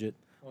they fidget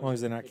as long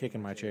as they're not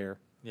kicking my chair.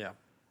 Yeah.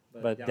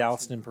 But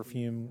doused in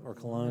perfume or It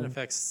cologne.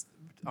 affects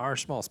our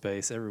small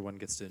space. Everyone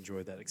gets to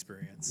enjoy that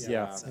experience.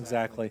 Yeah,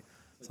 exactly.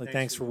 It's like,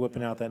 thanks for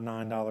whipping out that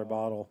 $9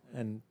 bottle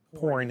and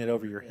pouring it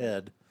over your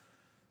head.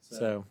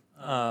 So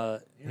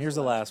here's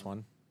the last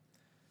one.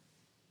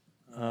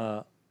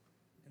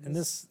 And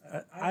this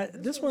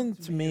one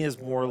to me is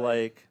more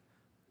like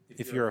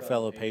if you're a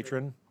fellow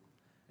patron,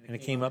 and it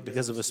came up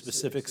because of a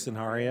specific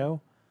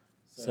scenario.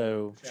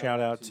 So shout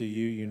out to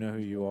you. You know who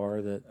you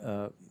are.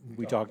 That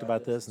we talked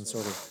about this and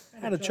sort of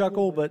had a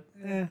chuckle, but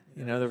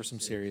there was some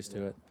serious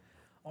to it.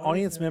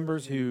 Audience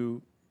members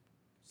who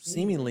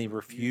seemingly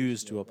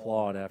refuse to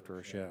applaud after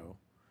a show,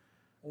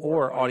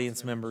 or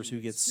audience members who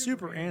get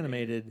super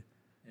animated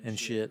and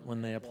shit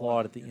when they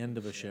applaud at the end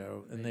of a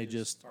show, and they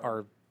just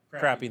are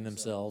crapping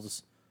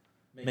themselves,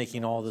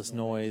 making all this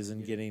noise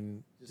and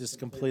getting just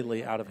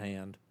completely out of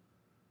hand.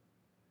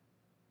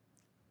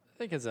 I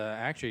think as an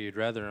actor, you'd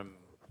rather him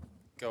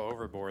go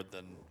overboard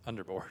than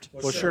underboard.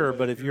 Well, sure,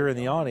 but if you're in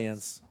the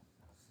audience,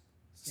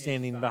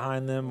 standing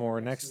behind them or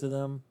next to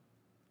them,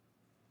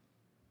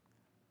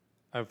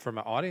 From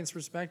an audience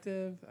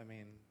perspective, I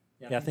mean,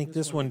 yeah, I think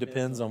this one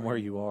depends on where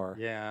you are.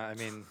 yeah, I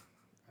mean,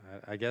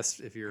 I guess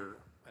if you're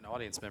an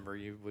audience member,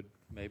 you would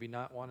maybe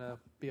not want to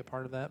be a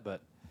part of that,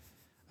 but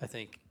I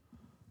think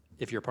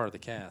if you're part of the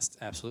cast,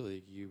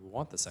 absolutely, you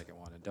want the second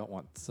one and don't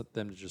want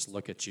them to just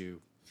look at you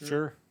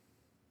Sure.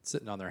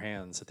 sitting on their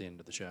hands at the end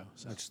of the show.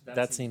 So. Which,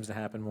 that seems to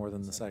happen more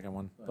than the second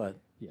one, but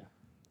Yeah.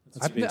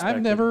 that's to be I've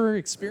expected. never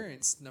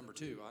experienced number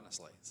 2,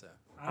 honestly. So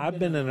I've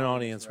been in an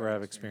audience where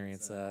I've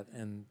experienced that,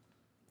 and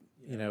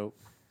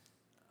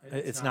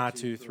it's not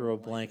to throw a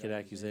blanket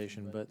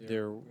accusation, but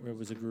there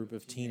was a group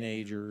of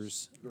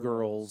teenagers,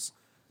 girls,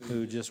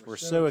 who just were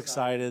so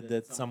excited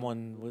that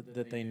someone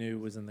that they knew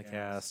was in the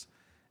cast,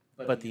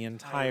 but the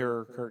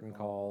entire curtain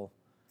call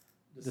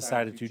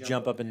decided to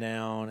jump up and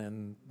down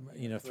and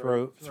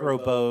throw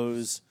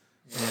bows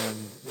and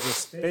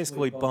just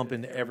basically bump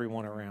into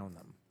everyone around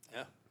them.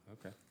 yeah,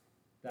 okay.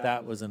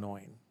 That was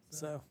annoying.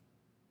 So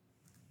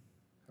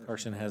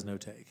Carson has no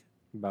take.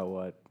 About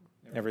what?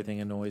 Everything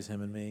annoys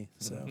him and me.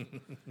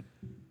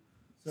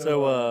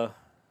 So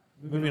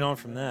moving on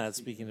from that,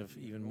 speaking of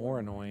even more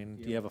annoying,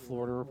 do you have a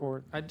Florida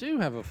report? I do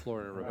have a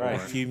Florida report. All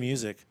right, cue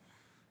music.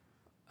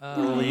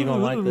 Well, you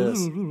don't like this.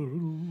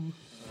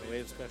 We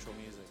have special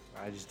music.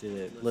 I just did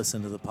it.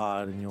 Listen to the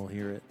pod and you'll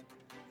hear it.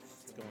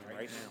 It's going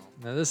right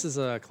now. Now this is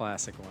a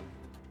classic one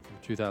from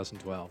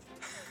 2012.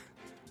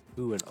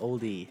 Ooh, an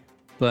oldie.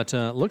 But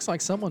looks like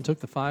someone took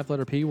the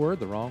 5-letter P word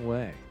the wrong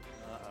way.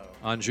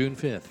 On June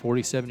 5th,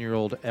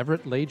 47-year-old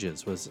Everett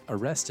Lages was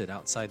arrested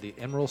outside the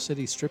Emerald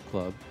City Strip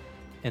Club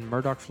in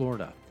Murdoch,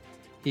 Florida.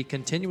 He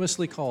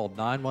continuously called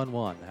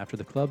 911 after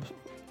the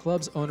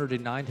club's owner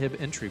denied him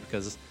entry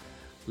because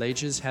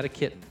Lages had a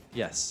kitten,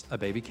 yes, a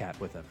baby cat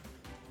with him.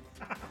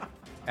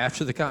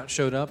 After the cops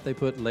showed up, they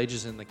put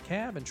Lages in the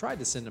cab and tried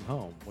to send him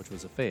home, which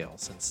was a fail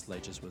since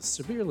Lages was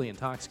severely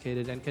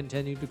intoxicated and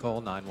continued to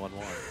call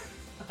 911.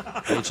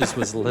 Lages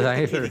was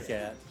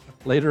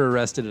later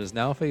arrested and is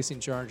now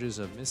facing charges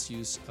of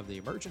misuse of the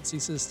emergency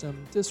system,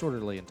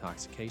 disorderly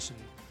intoxication,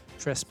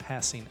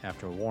 trespassing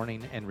after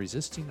warning and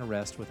resisting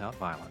arrest without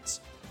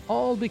violence,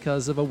 all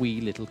because of a wee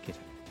little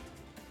kitten.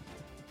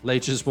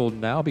 Lages will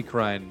now be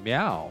crying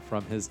meow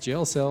from his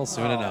jail cell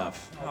soon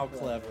enough. How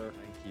clever.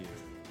 Thank you.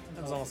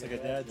 That was almost like a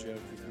dad joke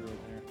you threw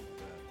in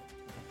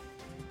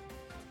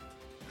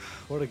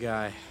What a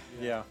guy.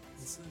 there. Yeah.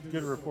 It's a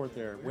good report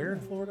there. Where in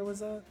Florida was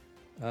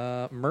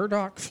that?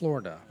 Murdoch,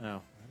 Florida.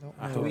 No.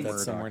 I I know hope where that's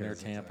Murdoch somewhere near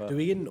is. Tampa. Do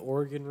we get an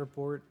Oregon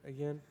report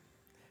again?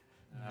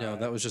 No,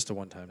 that was just a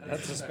one-time day.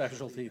 That's a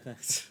specialty thing.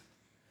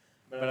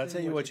 But I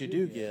tell you what you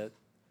do get,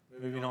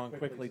 moving on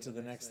quickly to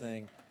the next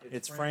thing,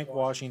 it's Frank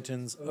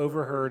Washington's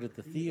Overheard at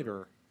the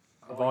Theater,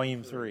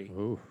 Volume 3.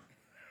 Ooh,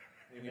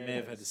 We may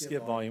have had to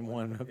skip Volume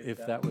 1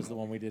 if that was the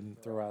one we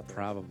didn't throw out there.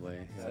 probably.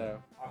 Yeah.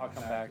 So I'll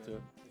come back to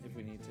it if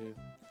we need to.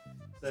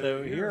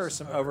 So here are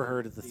some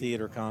Overheard at the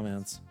Theater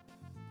comments.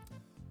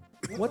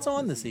 What's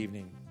on this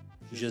evening?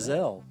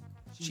 Giselle.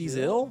 She's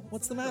ill?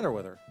 What's the matter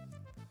with her?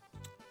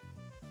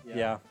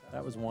 Yeah,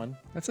 that was one.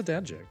 That's a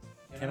dad joke.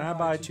 Can I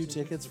buy 2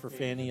 tickets for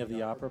Fanny of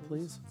the Opera,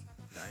 please?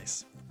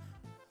 Nice.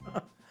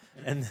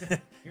 And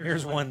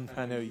here's one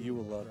I know you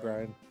will love,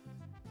 Brian.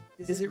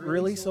 Is it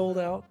really sold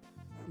out?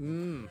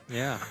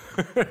 Yeah.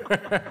 Is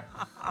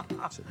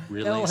it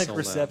really Kind of like sold out?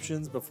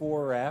 receptions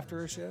before or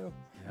after a show?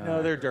 No,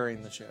 Yeah. they're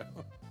during the show.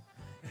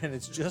 And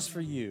it's just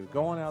for you.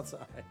 Go on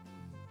outside.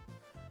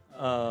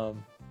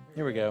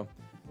 Here we go.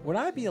 Would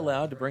I be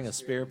allowed to bring a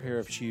spare pair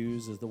of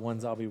shoes as the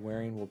ones I'll be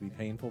wearing will be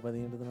painful by the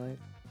end of the night?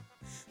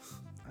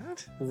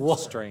 What? What?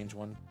 A strange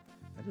one.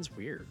 That is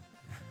weird.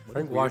 What a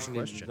Frank weird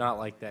Washington question. did not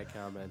like that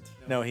comment.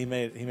 No, he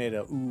made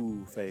a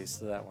ooh face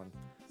to that one.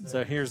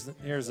 So here's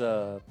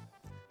a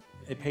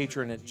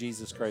patron at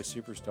Jesus Christ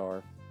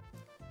Superstar.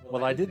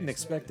 Well, I didn't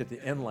expect it to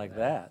end like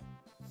that.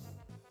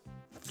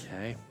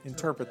 Okay.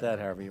 Interpret that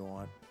however you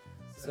want.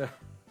 So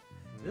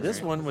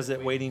this one was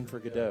at Waiting for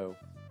Godot.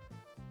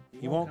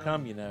 He won't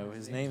come, you know.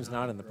 His name's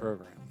not in the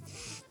program.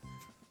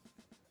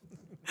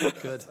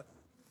 Good.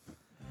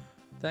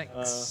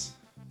 Thanks.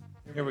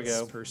 Here we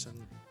go. Person.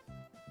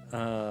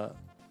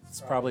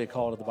 It's probably a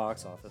call to the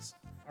box office.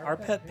 Our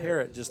pet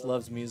parrot just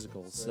loves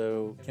musicals,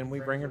 so can we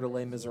bring her to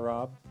Les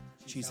Miserables?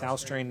 She's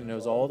house trained and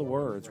knows all the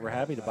words. We're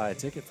happy to buy a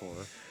ticket for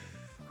her.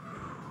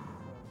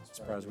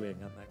 Surprised we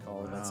hadn't gotten that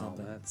call about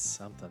something. That's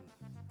something.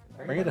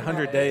 Bring it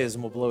 100 days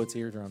and we'll blow its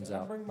eardrums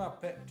out. Bring my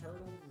pet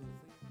turtle.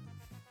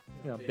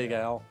 You know, Big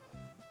Al.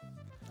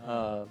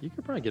 You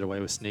could probably get away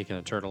with sneaking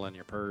a turtle in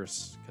your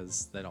purse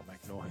because they don't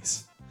make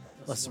noise.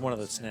 Unless it's one of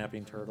those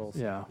snapping turtles.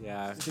 Yeah.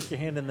 Yeah. Stick your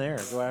hand in there.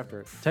 Go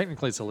after it.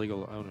 Technically, it's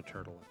illegal to own a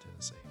turtle in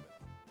Tennessee.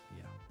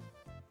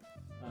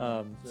 But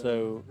yeah.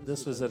 So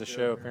this was at a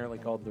show apparently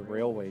called The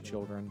Railway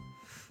Children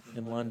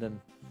in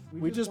London.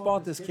 We just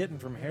bought this kitten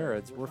from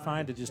Harrods. We're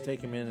fine to just take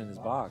him in his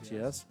box,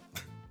 yes?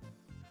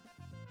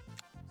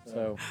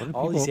 So, All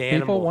People, these people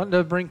animals. want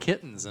to bring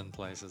kittens in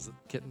places that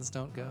kittens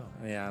don't go.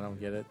 yeah, I don't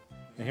get it.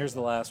 And here's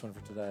the last one for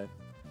today.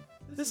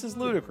 This is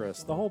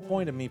ludicrous. The whole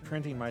point of me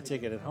printing my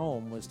ticket at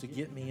home was to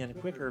get me in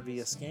quicker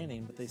via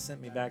scanning, but they sent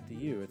me back to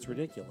you. It's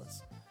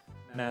ridiculous.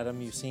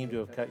 Madam, you seem to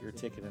have cut your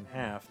ticket in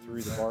half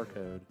through the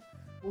barcode.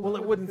 Well,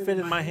 it wouldn't fit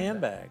in my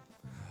handbag.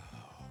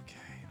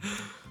 Okay.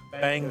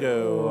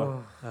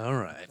 Bango. All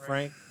right.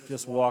 Frank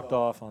just walked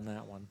off on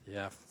that one.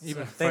 Yeah.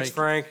 Even Thanks,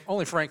 Frank.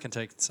 Only Frank can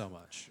take so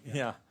much.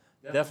 Yeah,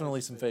 definitely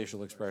some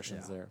facial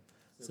expressions there.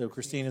 So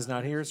Christina's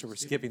not here, so we're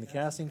skipping the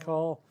casting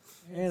call,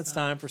 and it's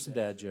time for some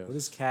dad What jokes.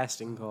 is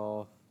casting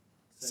call?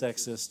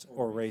 Sexist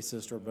or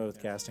racist or both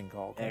casting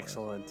call.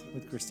 Excellent.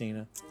 With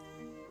Christina.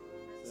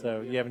 So,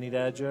 you have any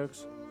dad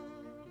jokes?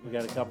 We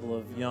got a couple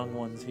of young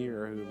ones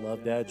here who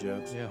love dad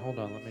jokes. Yeah, hold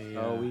on. Let me.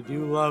 Oh, we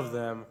do love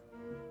them.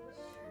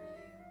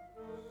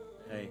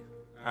 Hey,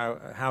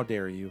 how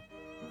dare you?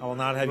 I will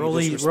not have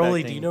Rolly, you disrespecting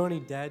Rolly, do you know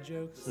any dad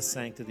jokes? the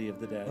sanctity of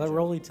the dad Let joke.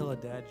 Rolly tell a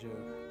dad joke.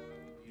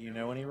 Do you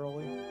know any,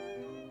 Rolly?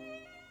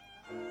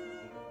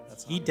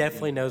 That's He not-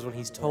 definitely knows when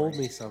he's told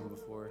me some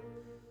before.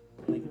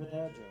 Think of a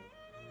dad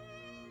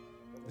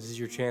joke. This is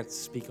your chance to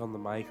speak on the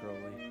mic,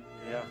 Rolly.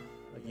 Yeah.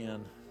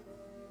 Again.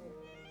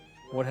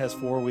 What has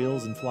 4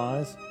 wheels and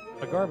flies?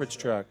 A garbage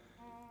truck.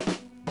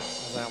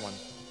 How's that one?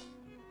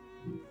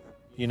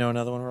 You know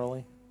another one,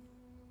 Rolly?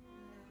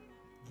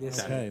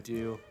 Yes, Okay. I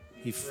do.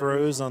 He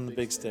froze on the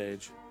big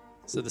stage.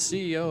 So the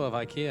CEO of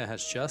IKEA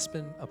has just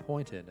been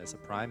appointed as a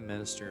Prime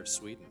Minister of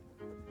Sweden.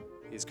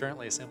 He's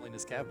currently assembling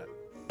his cabinet.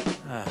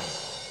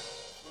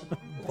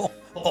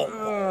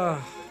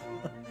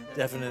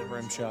 Definite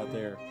rim shot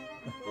there.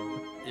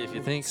 If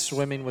you think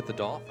swimming with the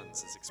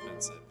dolphins is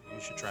expensive,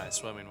 you should try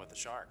swimming with the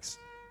sharks.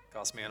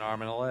 Cost me an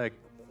arm and a leg.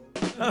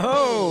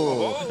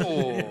 Oh!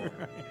 Oh!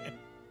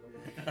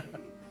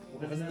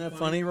 Wasn't that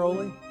funny,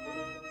 Rolly?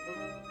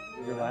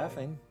 You're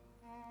laughing.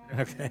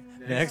 Okay.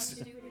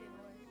 Next.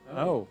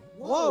 Oh.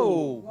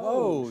 Whoa!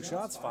 Whoa!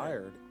 Shots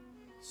fired.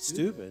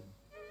 Stupid.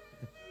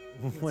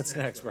 What's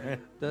next,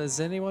 Brian? Does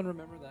anyone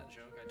remember that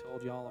joke I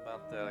told y'all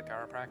about the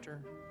chiropractor?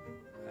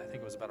 I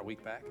think it was about a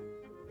week back.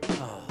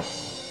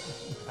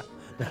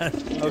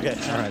 Okay.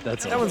 All right,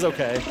 that's That all. one's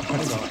okay.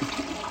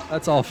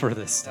 That's all for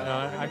this No,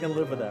 time. I can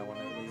live with that one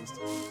at least.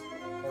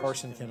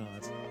 Carson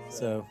cannot.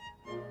 So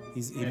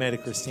he made a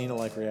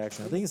Christina-like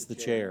reaction. I think it's the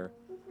chair.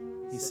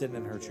 He's sitting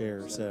in her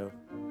chair. So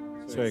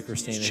sorry,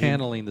 Christina. He's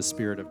channeling the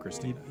spirit of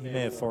Christina. He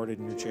may have farted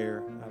in your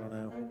chair. I don't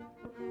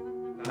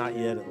know. Not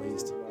yet, at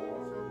least.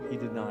 He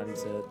did not, he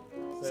said.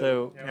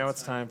 So now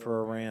it's time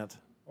for a rant.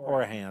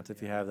 Or a hant,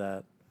 if you have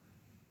that.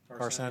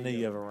 Carson, I know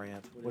you have a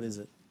rant. What is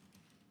it?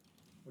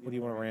 What do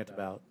you want to rant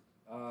about?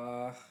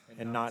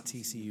 And not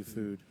TCU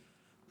food.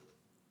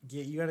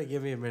 Yeah, you gotta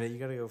give me a minute. You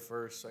gotta go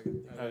first. So I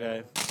can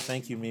Okay.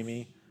 Thank you,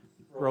 Mimi.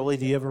 Rolly,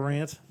 do you have a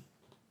rant?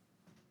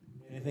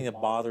 Anything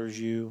that bothers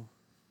you?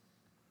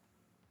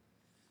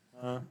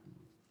 Huh?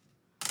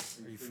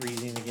 Are you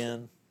freezing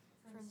again?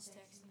 Friends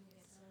text me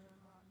at 7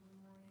 o'clock in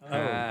the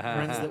morning. Oh,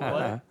 friends that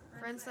what?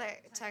 Friends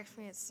that text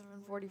me at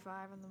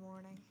 7:45 in the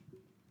morning.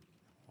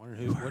 Wonder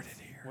who?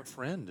 What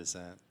friend is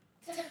that?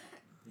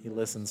 He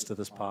listens to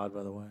this pod,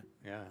 by the way.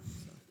 Yeah.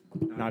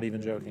 Not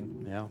even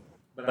joking. Yeah.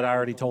 But I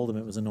already told him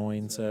it was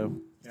annoying, so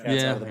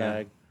cat's Yeah, out of the yeah.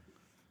 bag.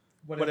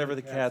 Whatever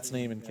the cat's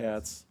name in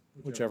Cats,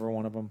 whichever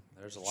one of them.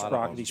 There's a lot of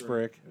Sprockety them.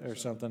 Sprick or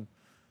something.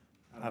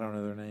 I don't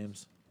know their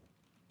names.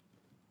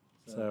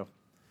 So,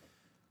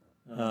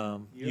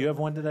 you have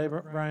one today,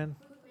 Brian?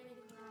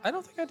 I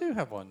don't think I do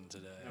have one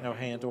today. No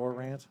hant or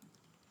rant?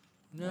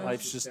 No.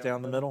 Life's just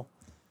down the middle?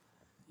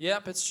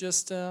 Yep, it's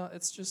just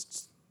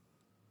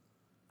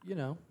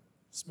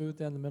smooth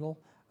down the middle.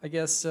 I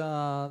guess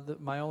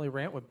my only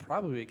rant would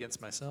probably be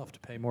against myself to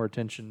pay more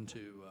attention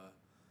to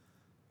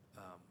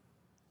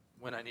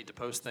when I need to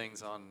post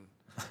things on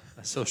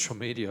social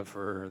media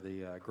for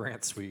the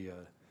grants we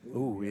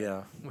Ooh,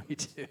 yeah. we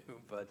do.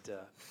 But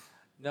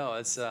no,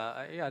 it's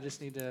I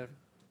just need to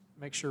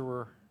make sure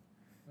we're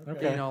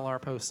getting all our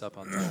posts up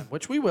on time,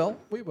 which we will.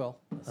 We will.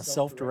 A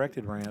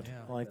self-directed rant.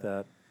 Yeah. I like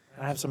that.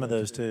 I have some of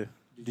those, too.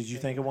 Did you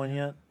think of one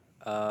yet?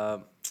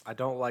 I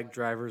don't like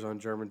drivers on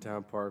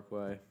Germantown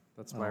Parkway.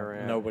 That's my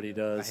rant. Nobody I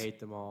does. hate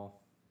them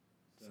all.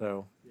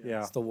 So,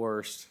 yeah. It's the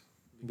worst.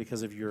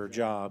 Because of your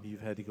job,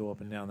 you've had to go up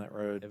and down that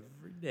road.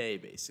 Every day,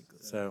 basically.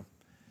 So,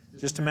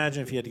 just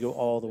imagine if you had to go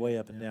all the way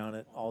up and down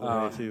it, all the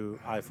way to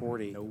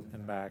I-40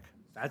 and back.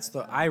 That's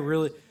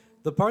the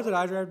the part that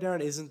I drive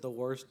down isn't the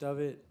worst of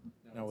it,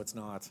 No, it's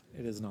not.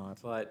 It is not.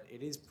 but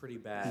it is pretty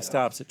bad. He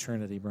stops at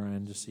Trinity,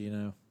 Brian, just so you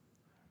know.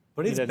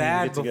 But He it's doesn't even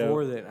bad get to go-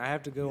 before then. I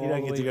have to go You all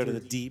don't the get way to go to through-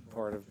 the deep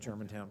part of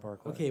Germantown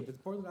Parkway. Okay, but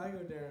the part that I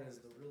go down is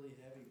the really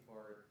heavy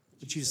part.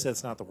 But you said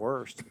it's not the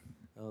worst.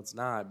 Well, it's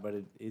not, but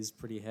it is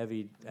pretty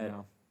heavy at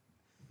No.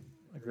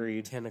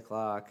 Agreed. 10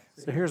 o'clock.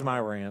 So here's my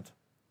rant.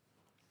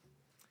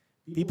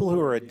 People who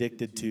are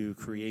addicted to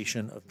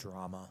creation of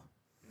drama,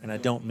 and I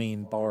don't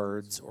mean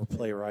bards or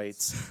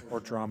playwrights or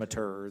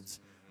dramaturgs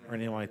or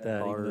anything like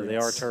that, even though they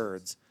are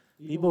turds.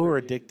 People who are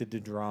addicted to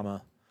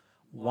drama,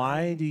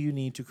 why do you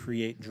need to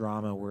create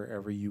drama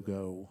wherever you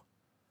go?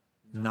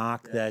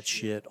 Knock that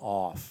shit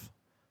off.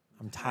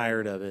 I'm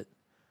tired of it.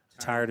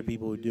 I'm tired of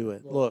people who do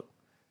it. Look,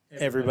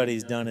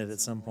 everybody's done it at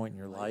some point in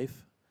your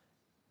life.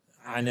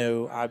 I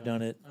know I've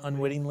done it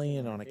unwittingly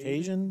and on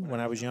occasion when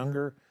I was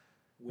younger,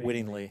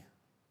 wittingly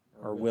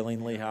or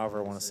willingly, however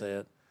I want to say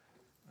it.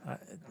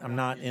 I'm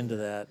not into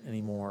that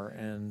anymore,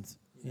 and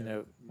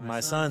my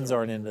sons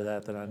aren't into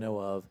that I know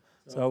of.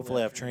 So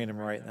hopefully I've trained them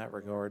right in that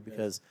regard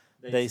because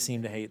they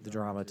seem to hate the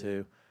drama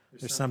too.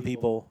 There's some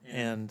people,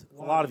 and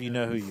a lot of you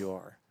know who you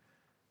are.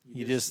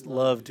 You just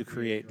love to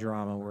create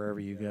drama wherever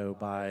you go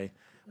by,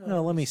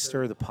 let me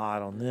stir the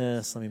pot on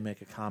this, let me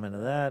make a comment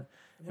of that.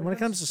 And when it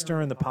comes to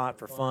stirring the pot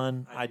for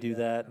fun, I do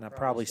that, and I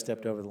probably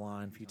stepped over the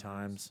line a few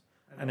times.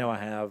 I know I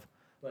have,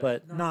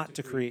 but not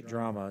to create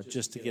drama,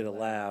 just to get a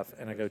laugh,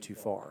 and I go too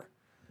far.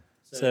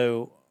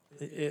 So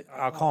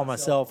I'll call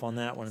myself on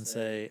that one and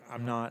say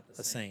I'm not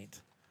a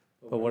saint.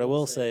 But what I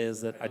will say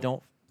is that I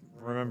don't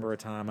remember a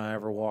time I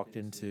ever walked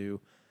into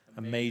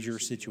a major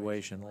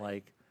situation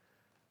like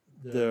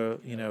the,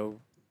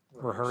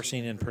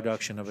 rehearsing and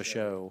production of a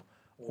show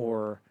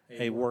or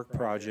a work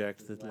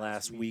project that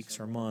lasts weeks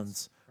or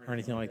months or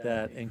anything like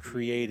that and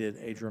created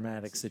a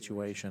dramatic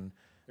situation.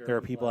 There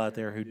are people out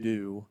there who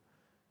do,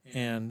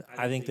 and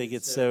I think they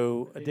get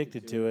so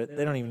addicted to it,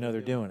 they don't even know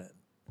they're doing it.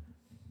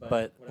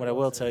 But what I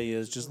will tell you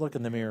is just look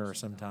in the mirror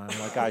sometime,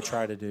 like I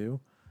try to do,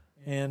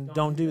 and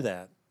don't do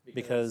that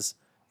because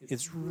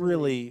it's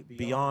really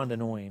beyond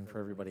annoying for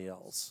everybody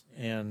else.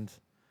 And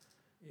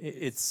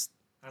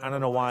I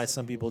don't know why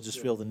some people just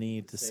feel the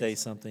need to say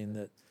something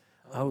that,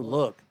 oh,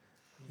 look,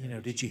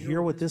 did you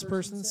hear what this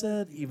person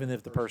said? Even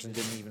if the person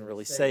didn't even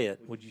really say it.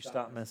 Would you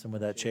stop messing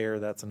with that chair?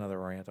 That's another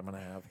rant I'm going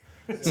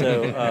to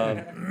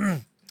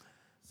have.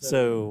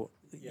 So,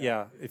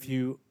 yeah, if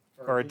you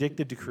are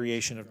addicted to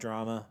creation of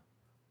drama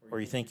or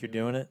you think you're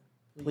doing it,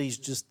 please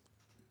just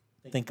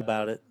think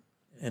about it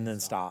and then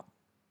stop.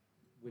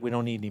 We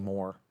don't need any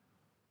more.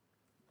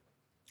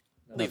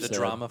 Leave the Enough said.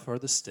 drama for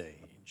the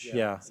stage.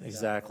 Yeah,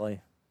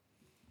 exactly.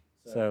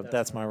 So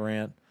that's my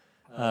rant.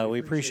 We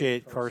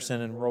appreciate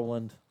Carson and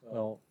Roland.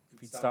 Well,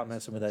 if you'd stop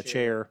messing with that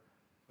chair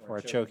before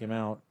I choke him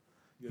out,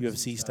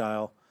 UFC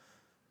style.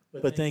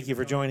 But thank you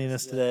for joining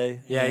us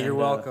today. Yeah, and, you're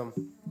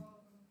welcome.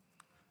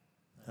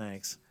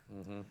 Thanks.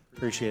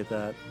 Appreciate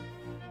that.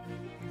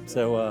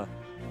 So,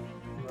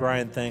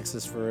 Brian thanks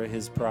us for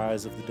his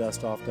prize of the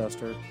Dust Off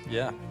Duster.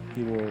 Yeah.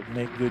 He will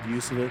make good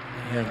use of it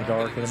here in the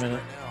dark in a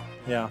minute.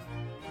 Yeah.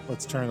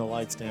 Let's turn the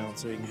lights down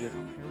so he can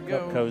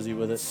get up cozy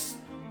with it.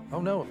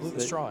 Oh no, it blew the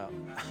straw out.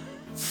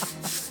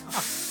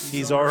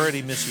 He's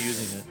already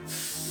misusing it.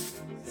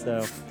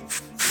 So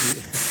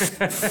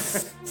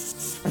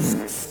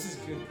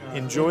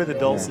enjoy the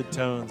dulcet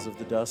tones of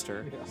the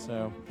duster.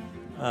 So,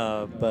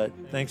 but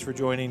thanks for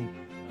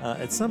joining.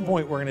 At some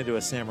point, we're going to do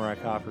a Samurai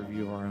Cop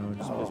review of our own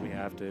just because we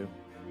have to.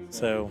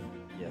 So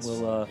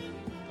we'll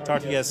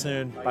talk to you guys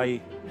soon.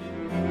 Bye.